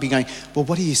 And you might be going, well,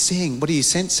 what are you seeing? What are you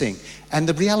sensing? And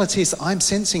the reality is that I'm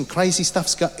sensing crazy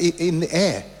stuff's in the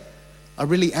air. I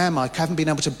really am. I haven't been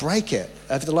able to break it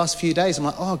over the last few days. I'm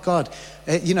like, oh God.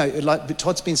 Like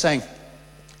Todd's been saying,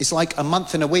 it's like a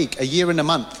month and a week, a year and a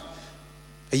month,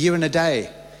 a year and a day.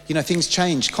 Things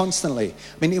change constantly.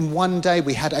 I mean, in one day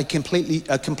we had a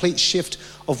complete shift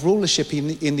of rulership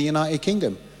in the United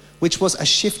Kingdom, which was a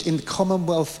shift in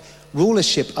Commonwealth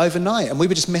rulership overnight. And we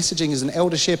were just messaging as an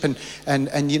eldership, and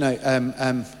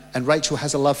Rachel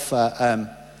has a love for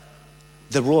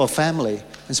the royal family,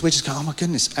 and so we're just going, oh my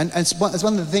goodness. And it's one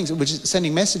of the things, we're just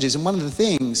sending messages, and one of the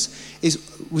things is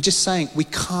we're just saying we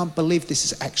can't believe this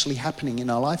is actually happening in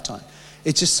our lifetime.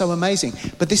 It's just so amazing.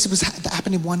 But this was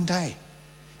happening in one day.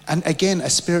 And again, a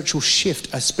spiritual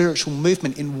shift, a spiritual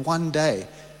movement in one day.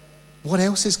 What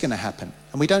else is going to happen?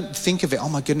 And we don't think of it, oh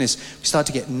my goodness, we start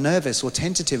to get nervous or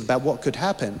tentative about what could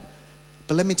happen.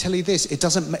 But let me tell you this, it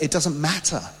doesn't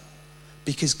matter,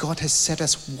 because God has set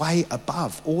us way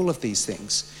above all of these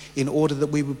things in order that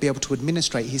we would be able to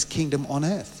administrate his kingdom on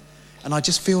earth. And I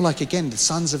just feel like, again, the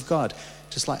sons of God,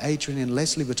 just like Adrian and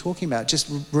Leslie were talking about,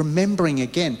 just remembering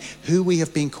again who we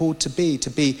have been called to be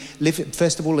live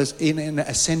first of all as in an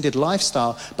ascended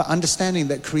lifestyle, but understanding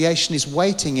that creation is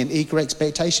waiting in eager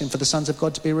expectation for the sons of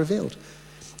God to be revealed.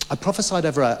 I prophesied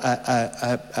over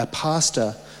a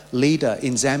pastor leader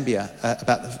in Zambia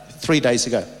about 3 days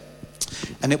ago.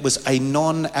 And it was a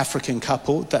non-African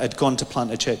couple that had gone to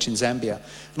plant a church in Zambia.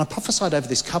 And I prophesied over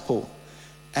this couple,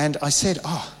 and I said,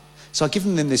 so I've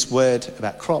given them this word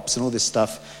about crops and all this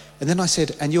stuff. And then I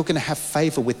said, and you're going to have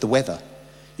favor with the weather.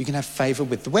 You can have favor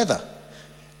with the weather.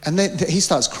 And then he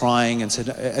starts crying so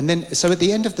at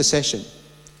the end of the session,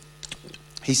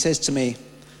 he says to me,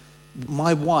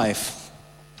 my wife,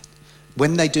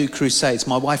 when they do crusades,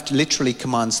 my wife literally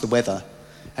commands the weather.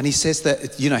 And he says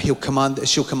that, she'll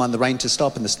command the rain to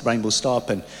stop, and the rain will stop,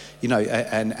 and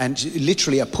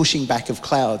literally a pushing back of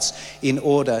clouds in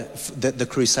order that the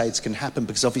crusades can happen,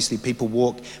 because obviously people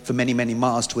walk for many, many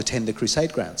miles to attend the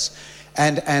crusade grounds.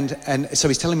 And so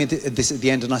he's telling me this at the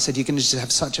end, and I said, you're going to just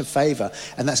have such a favor,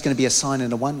 and that's going to be a sign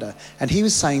and a wonder. And he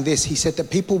was saying this, he said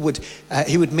that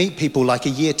he would meet people like a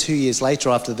year, 2 years later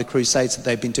after the crusades that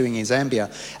they've been doing in Zambia,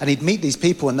 and he'd meet these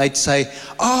people and they'd say,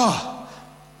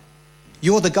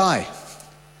 you're the guy.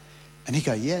 And he'd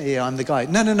go, yeah, I'm the guy.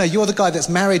 No, you're the guy that's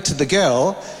married to the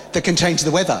girl that can change the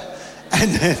weather.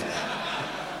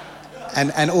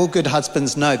 And all good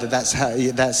husbands know that's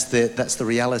the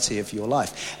reality of your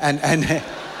life. And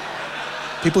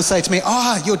people say to me,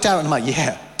 you're Darren. I'm like,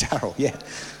 yeah, Daryl, yeah.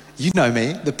 You know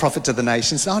me, the prophet to the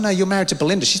nations. Oh no, you're married to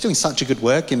Belinda. She's doing such a good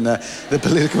work in the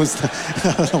political stuff.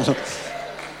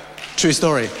 True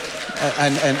story.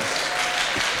 And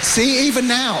see, even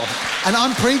now, and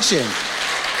I'm preaching.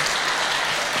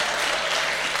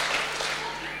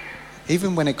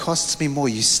 Even when it costs me more,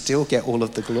 you still get all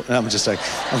of the glory. No, I'm just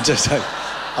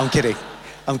joking.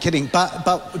 I'm kidding. But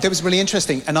that was really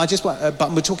interesting. And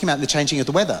but we're talking about the changing of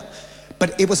the weather.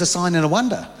 But it was a sign and a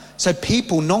wonder. So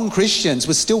people, non-Christians,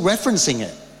 were still referencing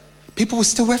it. People were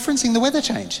still referencing the weather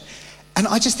change. And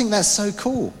I just think that's so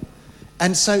cool.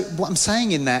 And so what I'm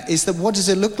saying in that is that what does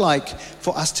it look like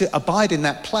for us to abide in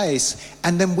that place,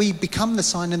 and then we become the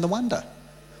sign and the wonder.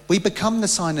 We become the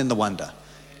sign and the wonder.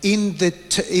 In the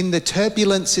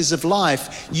turbulences of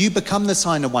life, you become the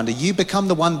sign and wonder. You become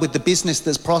the one with the business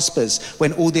that prospers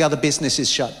when all the other business is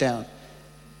shut down.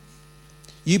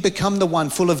 You become the one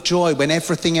full of joy when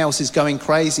everything else is going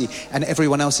crazy and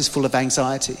everyone else is full of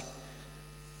anxiety.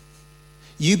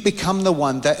 You become the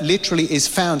one that literally is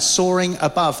found soaring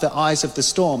above the eyes of the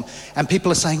storm, and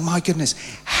people are saying, my goodness,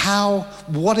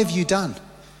 what have you done?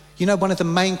 You know, one of the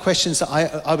main questions that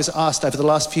I was asked over the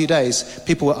last few days,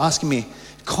 people were asking me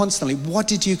constantly, what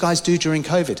did you guys do during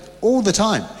COVID? All the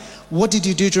time. What did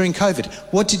you do during COVID?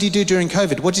 What did you do during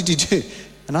COVID? What did you do?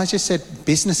 And I just said,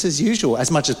 business as usual, as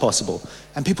much as possible.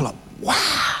 And people are like,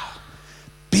 wow,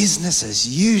 business as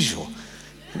usual.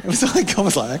 It was like, I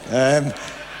was like, and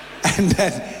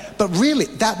then, but really,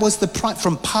 that was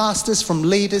from pastors, from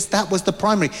leaders, that was the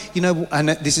primary. You know, and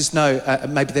this is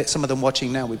maybe that some of them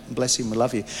watching now, we bless you and we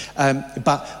love you.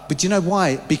 But do you know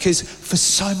why? Because for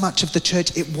so much of the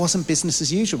church, it wasn't business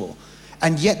as usual.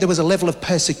 And yet there was a level of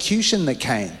persecution that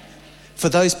came for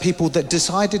those people that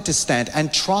decided to stand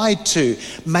and tried to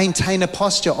maintain a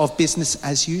posture of business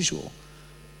as usual.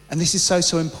 And this is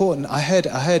so important.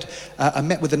 I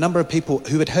met with a number of people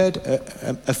who had heard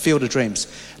a Field of Dreams.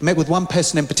 I met with one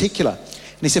person in particular,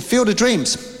 and he said, Field of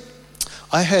Dreams,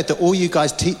 I heard that all you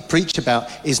guys preach about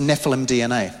is Nephilim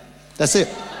DNA. That's it.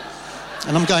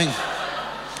 And I'm going,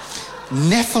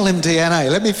 Nephilim DNA,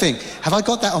 let me think. Have I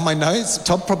got that on my notes?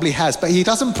 Todd probably has, but he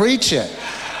doesn't preach it.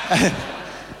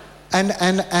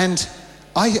 And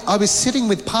I was sitting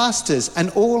with pastors, and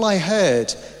all I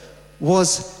heard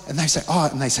was, and they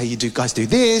say, you guys do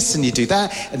this and you do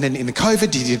that, and then in the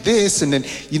COVID you did this, and then,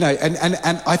 you know,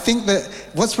 and I think that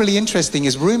what's really interesting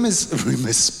is rumors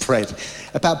spread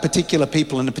about particular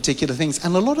people and particular things,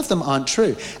 and a lot of them aren't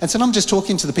true. And so I'm just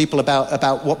talking to the people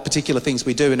about what particular things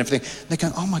we do and everything. And they're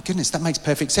going, oh my goodness, that makes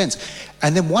perfect sense.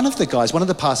 And then one of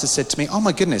the pastors said to me, oh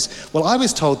my goodness, well, I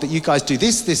was told that you guys do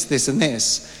this, and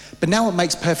this. But now it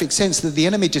makes perfect sense that the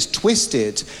enemy just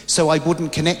twisted so I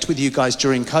wouldn't connect with you guys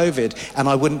during COVID, and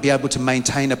I wouldn't be able to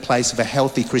maintain a place of a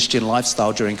healthy Christian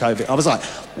lifestyle during COVID. I was like,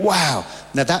 wow.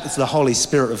 Now that's the Holy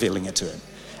Spirit revealing it to him.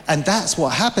 And that's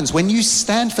what happens when you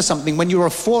stand for something, when you're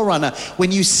a forerunner,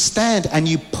 when you stand and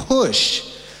you push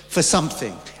for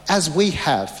something, as we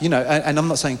have, you know, and I'm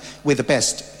not saying we're the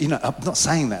best, you know, I'm not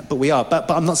saying that, but we are, but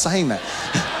I'm not saying that.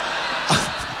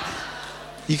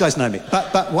 You guys know me.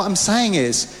 But what I'm saying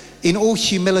is, in all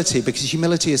humility, because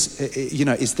humility is, you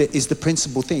know, is the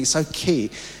principal thing. It's so key,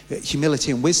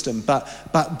 humility and wisdom. But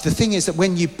the thing is that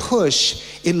when you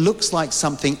push, it looks like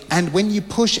something. And when you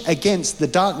push against the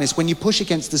darkness, when you push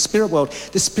against the spirit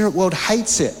world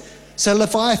hates it. So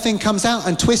Leviathan comes out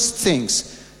and twists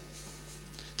things.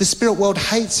 The spirit world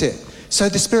hates it. So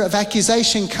the spirit of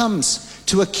accusation comes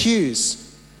to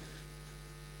accuse.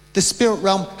 The spirit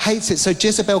realm hates it. So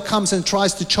Jezebel comes and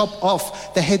tries to chop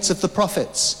off the heads of the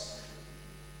prophets.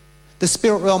 The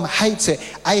spirit realm hates it.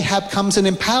 Ahab comes and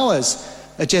empowers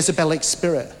a Jezebelic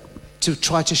spirit to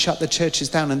try to shut the churches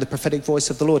down and the prophetic voice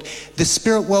of the Lord. The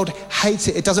spirit world hates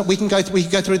it. It doesn't. We can go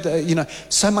through the, you know,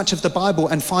 so much of the Bible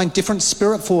and find different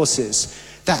spirit forces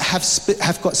that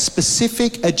have got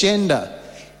specific agenda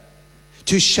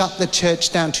to shut the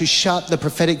church down, to shut the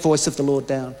prophetic voice of the Lord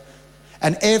down.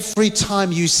 And every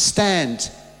time you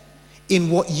stand in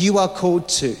what you are called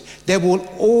to, there will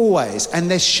always,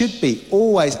 and there should be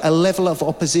always, a level of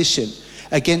opposition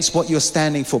against what you're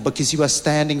standing for, because you are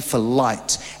standing for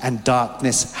light, and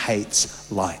darkness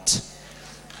hates light.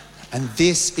 And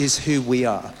this is who we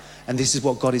are, and this is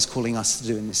what God is calling us to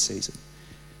do in this season.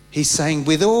 He's saying,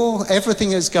 with everything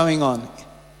that's going on,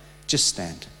 just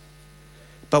stand.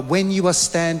 But when you are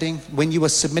standing, when you are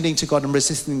submitting to God and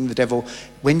resisting the devil,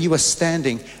 when you are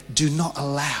standing, do not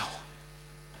allow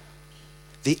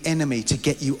the enemy to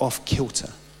get you off kilter.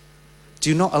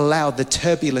 Do not allow the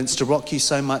turbulence to rock you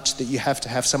so much that you have to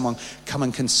have someone come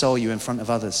and console you in front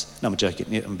of others. No, I'm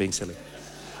joking. I'm being silly.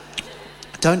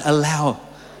 Don't allow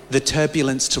the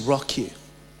turbulence to rock you.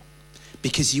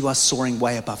 because you are soaring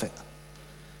way above it.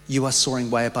 You are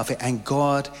soaring way above it. And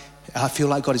God, I feel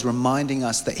like God is reminding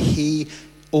us that he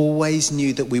always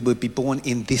knew that we would be born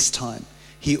in this time.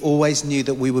 He always knew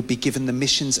that we would be given the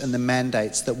missions and the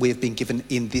mandates that we have been given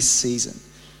in this season.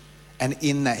 And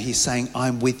in that, he's saying,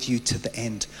 I'm with you to the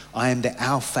end. I am the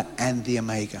Alpha and the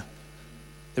Omega.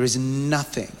 There is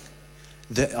nothing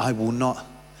that I will not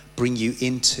bring you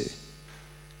into.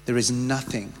 There is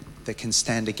nothing that can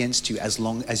stand against you as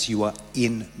long as you are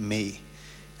in me.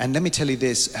 And let me tell you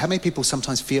this, how many people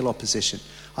sometimes feel opposition?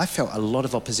 I felt a lot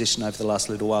of opposition over the last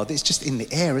little while. It's just in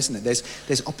the air, isn't it?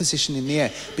 There's opposition in the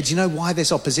air. But do you know why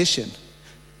there's opposition?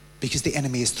 Because the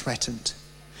enemy is threatened.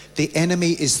 The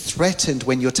enemy is threatened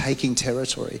when you're taking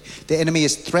territory. The enemy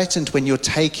is threatened when you're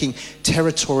taking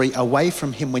territory away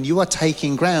from him. When you are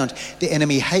taking ground, the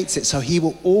enemy hates it. So he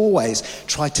will always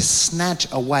try to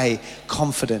snatch away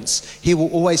confidence. He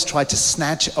will always try to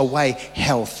snatch away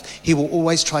health. He will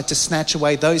always try to snatch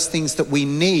away those things that we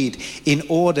need in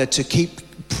order to keep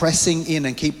pressing in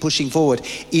and keep pushing forward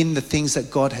in the things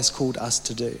that God has called us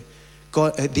to do.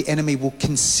 God, the enemy will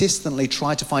consistently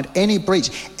try to find any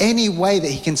breach, any way that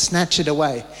he can snatch it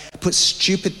away. Put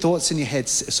stupid thoughts in your head,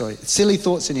 silly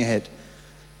thoughts in your head.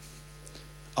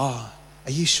 Oh,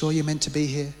 are you sure you're meant to be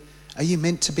here? Are you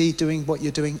meant to be doing what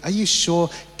you're doing? Are you sure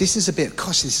this is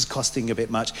this is costing a bit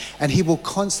much? And he will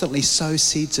constantly sow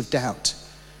seeds of doubt.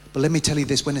 But let me tell you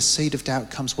this, when a seed of doubt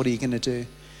comes, what are you going to do?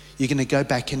 You're going to go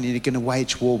back and you're going to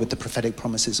wage war with the prophetic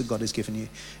promises that God has given you.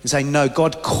 And say, no,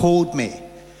 God called me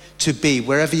to be,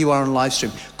 wherever you are on live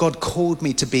stream, God called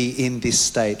me to be in this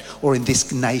state or in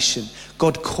this nation.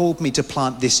 God called me to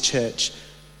plant this church.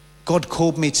 God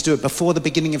called me to do it. Before the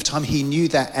beginning of time, he knew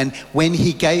that. And when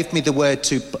he gave me the word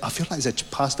to, I feel like there's a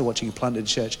pastor watching who planted a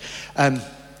church.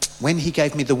 When he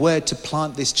gave me the word to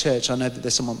plant this church, I know that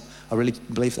there's someone, I really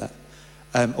believe that.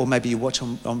 Or maybe you watch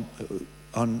on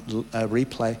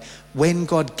replay. When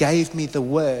God gave me the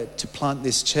word to plant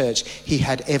this church, he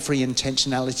had every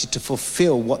intentionality to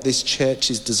fulfill what this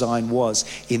church's design was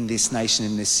in this nation,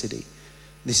 in this city.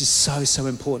 This is so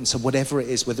important. So whatever it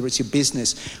is, whether it's your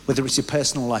business, whether it's your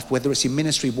personal life, whether it's your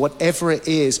ministry, whatever it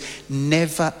is,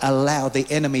 never allow the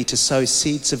enemy to sow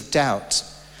seeds of doubt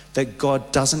that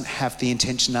God doesn't have the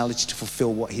intentionality to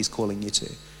fulfill what he's calling you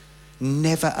to.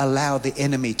 Never allow the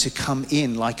enemy to come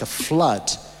in like a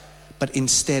flood, but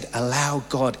instead allow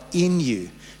God in you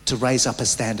to raise up a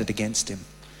standard against him.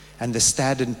 And the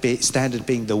standard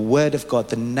being the word of God,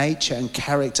 the nature and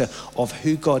character of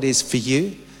who God is for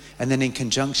you. And then in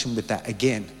conjunction with that,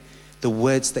 again, the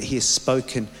words that he has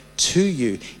spoken to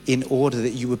you in order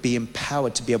that you would be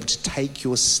empowered to be able to take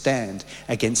your stand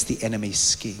against the enemy's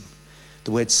scheme.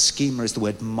 The word schemer is the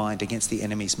word mind, against the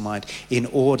enemy's mind, in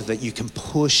order that you can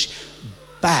push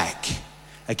back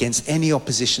against any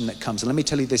opposition that comes. And let me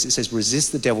tell you this, it says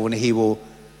resist the devil and he will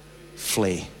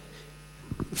flee.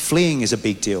 Fleeing is a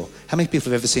big deal. How many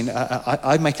people have ever seen,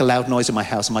 I make a loud noise in my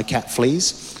house and my cat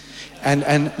flees.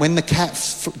 And when the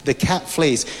cat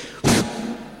flees,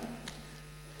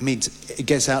 it means it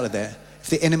gets out of there. If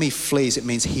the enemy flees, it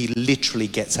means he literally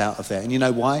gets out of there. And you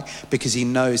know why? Because he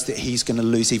knows that he's going to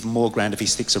lose even more ground if he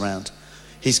sticks around.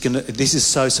 This is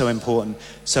so important.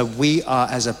 So we are,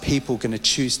 as a people, going to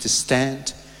choose to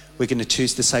stand. We're going to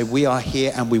choose to say we are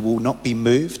here and we will not be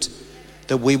moved.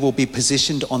 That we will be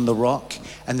positioned on the rock.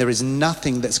 And there is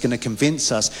nothing that's going to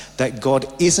convince us that God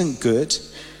isn't good.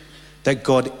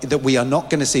 That we are not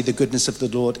going to see the goodness of the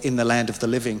Lord in the land of the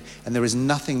living. And there is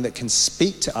nothing that can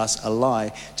speak to us a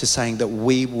lie to saying that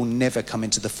we will never come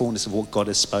into the fullness of what God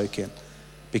has spoken.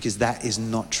 Because that is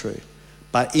not true.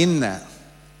 But in that,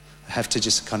 I have to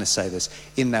just kind of say this,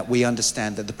 in that we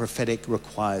understand that the prophetic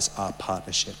requires our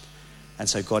partnership. And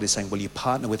so God is saying, will you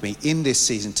partner with me in this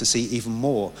season to see even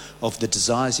more of the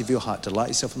desires of your heart? Delight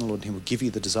yourself in the Lord and he will give you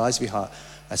the desires of your heart.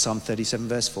 Psalm 37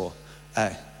 verse 4.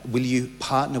 Will you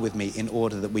partner with me in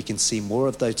order that we can see more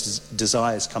of those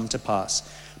desires come to pass?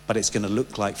 But it's going to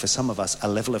look like, for some of us, a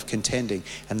level of contending,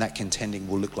 and that contending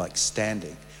will look like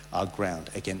standing our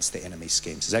ground against the enemy's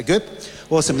schemes. Is that good?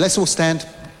 Awesome. Let's all stand.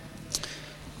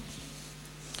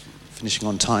 Finishing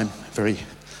on time, very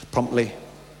promptly.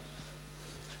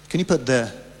 Can you put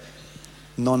the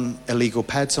non-illegal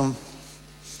pads on?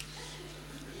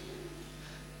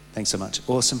 Thanks so much.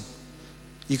 Awesome.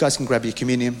 You guys can grab your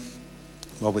communion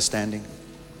while we're standing.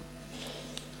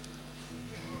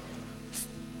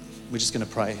 We're just going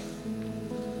to pray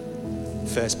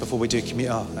first before we do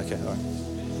communion. Oh, okay, all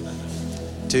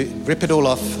right. Rip it all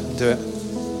off. Do it.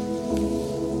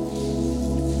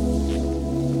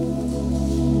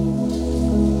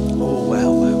 Oh,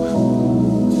 wow.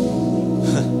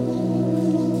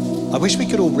 I wish we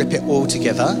could all rip it all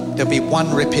together. There'll be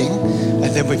one ripping,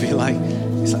 and then we'd be like,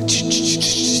 it's like,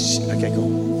 okay,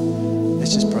 cool.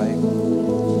 Let's just pray.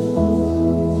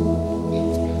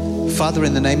 Father,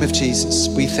 in the name of Jesus,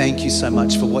 we thank you so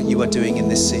much for what you are doing in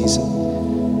this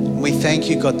season. We thank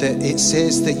you, God, that it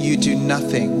says that you do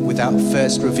nothing without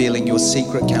first revealing your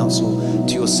secret counsel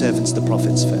to your servants, the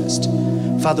prophets, first.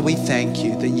 Father, we thank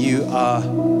you that you are,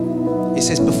 it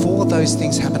says, before those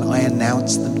things happen, I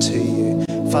announce them to you.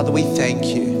 Father, we thank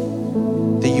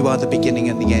you that you are the beginning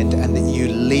and the end, and that you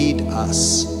lead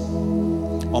us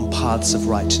on paths of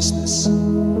righteousness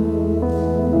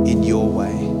in your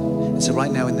way. And so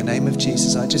right now, in the name of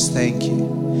Jesus, I just thank you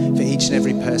for each and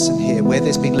every person here. Where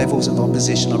there's been levels of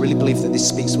opposition, I really believe that this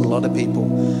speaks to a lot of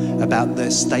people about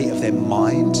the state of their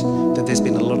mind, that there's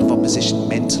been a lot of opposition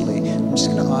mentally. I'm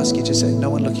just going to ask you, just no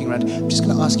one looking around, I'm just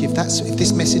going to ask you if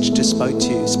this message just spoke to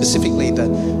you, specifically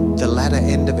the latter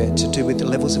end of it, to do with the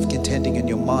levels of contending in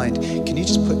your mind. Can you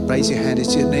just raise your hand?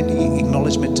 It's an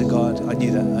acknowledgement to God. I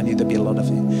knew there'd be a lot of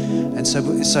you. And so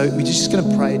we're just going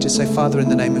to pray. Just say, Father, in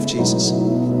the name of Jesus,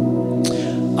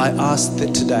 I ask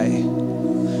that today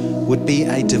would be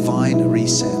a divine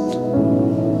reset,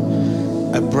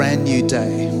 a brand new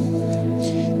day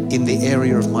in the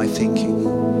area of my thinking.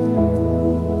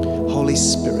 Holy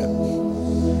Spirit,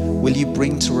 will you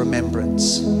bring to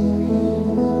remembrance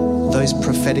those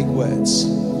prophetic words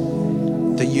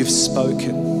that you've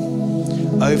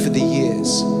spoken over the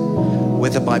years,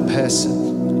 whether by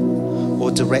person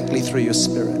or directly through your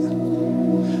Spirit,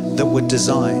 that were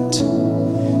designed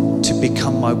to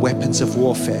become my weapons of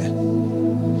warfare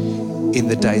in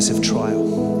the days of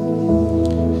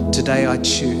trial. Today I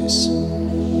choose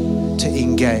to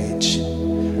engage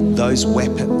those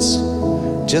weapons,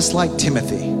 just like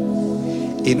Timothy,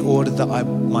 in order that I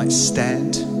might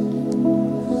stand,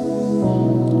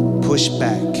 push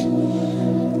back,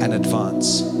 and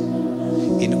advance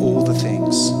in all the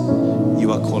things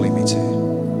you are calling me to.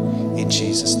 In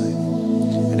Jesus' name.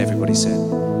 And everybody said,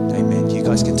 amen. You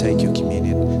guys can take your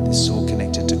communion. This is all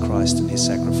connected to Christ and his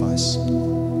sacrifice.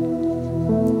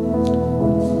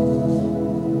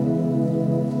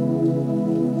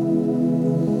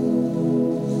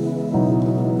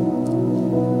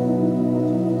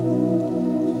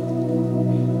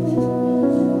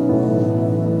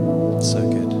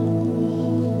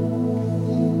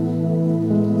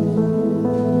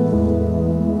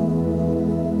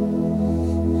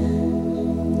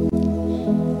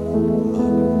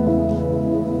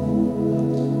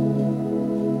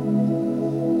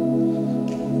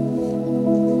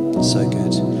 So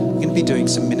good. We're going to be doing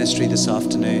some ministry this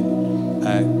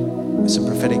afternoon, some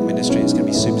prophetic ministry. It's going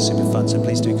to be super, super fun. So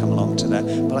please do come along to that.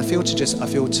 But I feel to just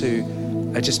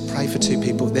pray for two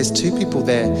people. There's two people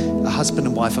there, a husband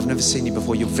and wife. I've never seen you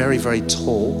before. You're very, very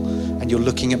tall, and you're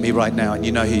looking at me right now, and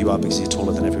you know who you are because you're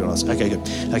taller than everyone else. Okay, good.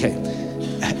 Okay,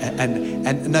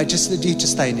 and no, just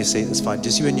stay in your seat. That's fine.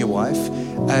 Just you and your wife.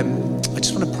 I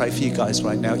just want to pray for you guys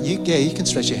right now. You can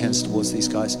stretch your hands towards these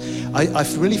guys.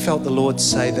 I've really felt the Lord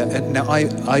say that. And now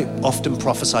I often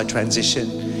prophesy transition,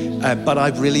 but I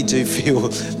really do feel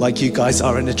like you guys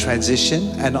are in a transition,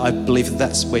 and I believe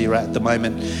that's where you're at the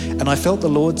moment. And I felt the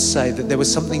Lord say that there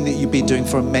was something that you've been doing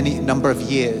for a number of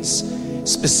years,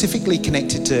 specifically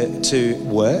connected to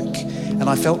work. And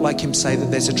I felt like him say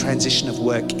that there's a transition of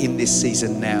work in this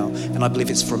season now, and I believe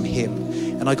it's from him.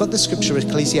 And I got the scripture,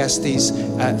 Ecclesiastes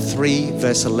 3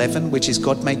 verse 11, which is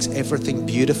God makes everything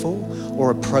beautiful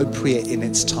or appropriate in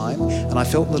its time. And I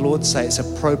felt the Lord say it's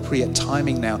appropriate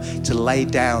timing now to lay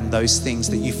down those things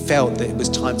that you felt that it was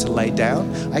time to lay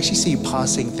down. I actually see you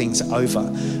passing things over.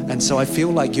 And so I feel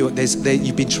like you've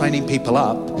been training people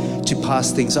up to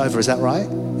pass things over. Is that right?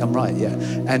 I'm right, yeah.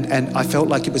 And I felt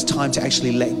like it was time to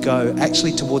actually let go,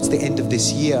 actually towards the end of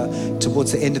this year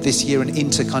and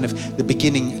into kind of the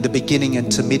beginning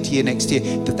and to mid-year next year,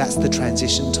 that's the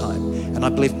transition time. And I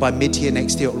believe by mid-year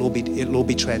next year, it'll all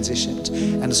be transitioned.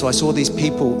 And so I saw these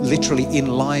people literally in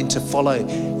line to follow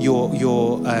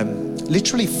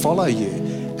literally follow you.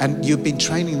 And you've been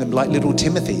training them like little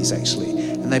Timothys, actually.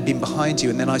 And they've been behind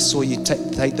you. And then I saw you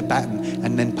take the baton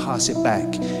and then pass it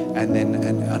back.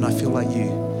 And I feel like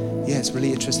it's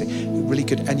really interesting, really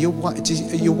good. And your wife, she's,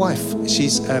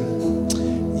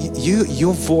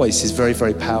 your voice is very,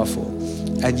 very powerful.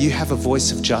 And you have a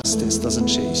voice of justice, doesn't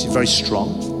she? She's very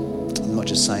strong. I'm not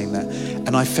just saying that.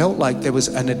 And I felt like there was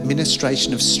an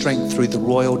administration of strength through the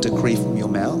royal decree from your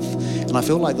mouth. And I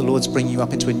feel like the Lord's bringing you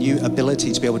up into a new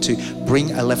ability to be able to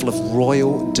bring a level of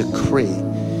royal decree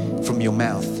from your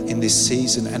mouth in this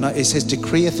season. And it says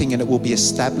decree a thing and it will be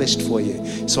established for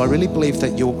you. So I really believe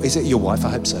that is it your wife?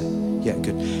 I hope so. Yeah,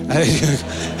 good.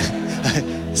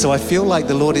 So I feel like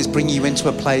the Lord is bringing you into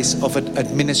a place of an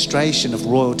administration of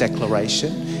royal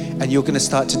declaration, and you're going to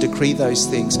start to decree those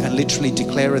things and literally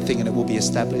declare a thing, and it will be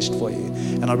established for you.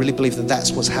 And I really believe that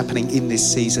that's what's happening in this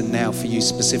season now for you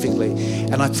specifically.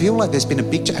 And I feel like there's been a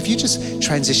big... Have you just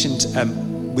transitioned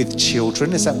with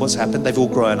children? Is that what's happened? They've all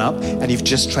grown up and you've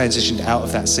just transitioned out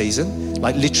of that season?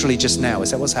 Like literally just now.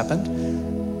 Is that what's happened?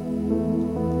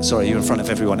 Sorry, you're in front of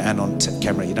everyone and on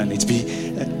camera. You don't need to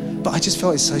be... But I just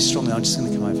felt it so strongly. I'm just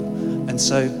going to come over. And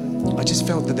so I just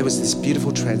felt that there was this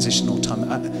beautiful transitional time.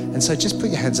 And so just put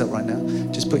your hands up right now.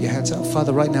 Just put your hands up.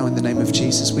 Father, right now in the name of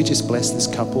Jesus, we just bless this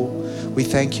couple. We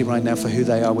thank you right now for who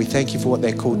they are. We thank you for what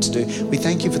they're called to do. We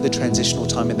thank you for the transitional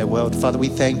time in their world. Father, we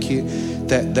thank you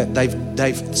that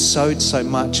they've sowed so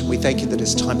much. We thank you that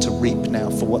it's time to reap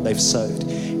now for what they've sowed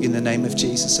in the name of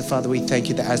Jesus. So Father, we thank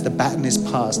you that as the baton is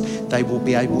passed, they will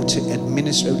be able to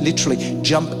administer, literally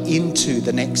jump into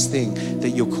the next thing that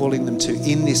you're calling them to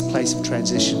in this place of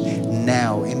transition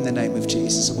now in the name of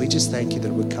Jesus. And we just thank you that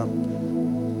it would come.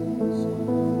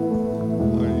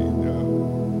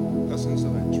 Since I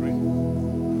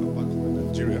trained back home in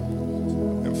Nigeria.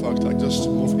 In fact, I just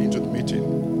moved into the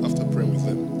meeting after praying with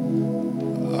them.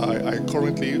 I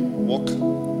currently work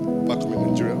back home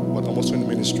in Nigeria, but I'm also in the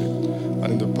ministry.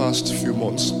 And in the past few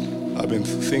months, I've been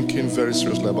thinking very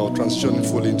seriously about transitioning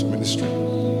fully into ministry.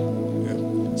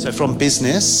 Yeah. So from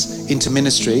business into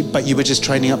ministry, but you were just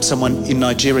training up someone in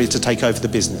Nigeria to take over the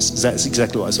business. That's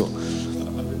exactly what I saw. I've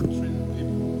been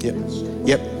training people.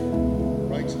 Yep.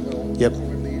 Right now, Yep.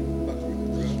 currently back home in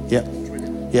Nigeria. Yep.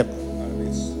 Training. Yep. And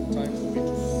it's time for me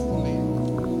to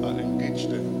fully engage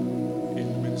them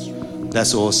in ministry.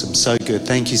 That's awesome. So good.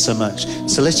 Thank you so much.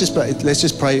 So let's just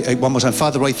pray one more time.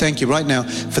 Father, we thank you right now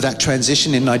for that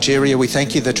transition in Nigeria. We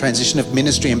thank you the transition of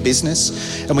ministry and business.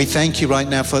 And we thank you right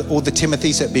now for all the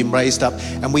Timothys that have been raised up.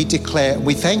 And we declare,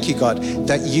 we thank you, God,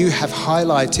 that you have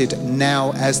highlighted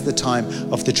now as the time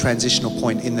of the transitional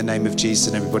point in the name of Jesus.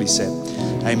 And everybody said,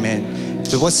 amen.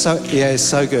 But it's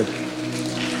so good.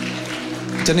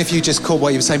 I don't know if you just caught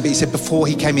what you were saying, but he said before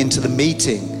he came into the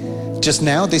meeting, just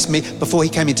now, before he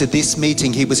came into this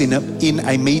meeting, he was in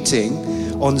a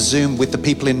meeting on Zoom with the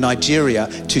people in Nigeria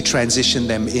to transition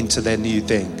them into their new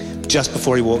thing, just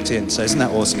before he walked in. So isn't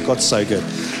that awesome? God's so good.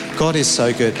 God is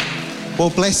so good. Well,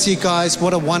 bless you guys.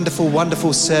 What a wonderful,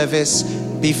 wonderful service.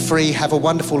 Be free, have a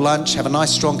wonderful lunch, have a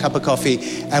nice strong cup of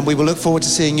coffee, and we will look forward to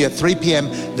seeing you at 3 p.m.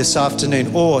 this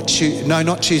afternoon, or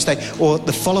not Tuesday, or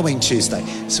the following Tuesday.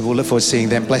 So we'll look forward to seeing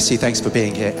them. Bless you. Thanks for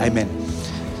being here. Amen.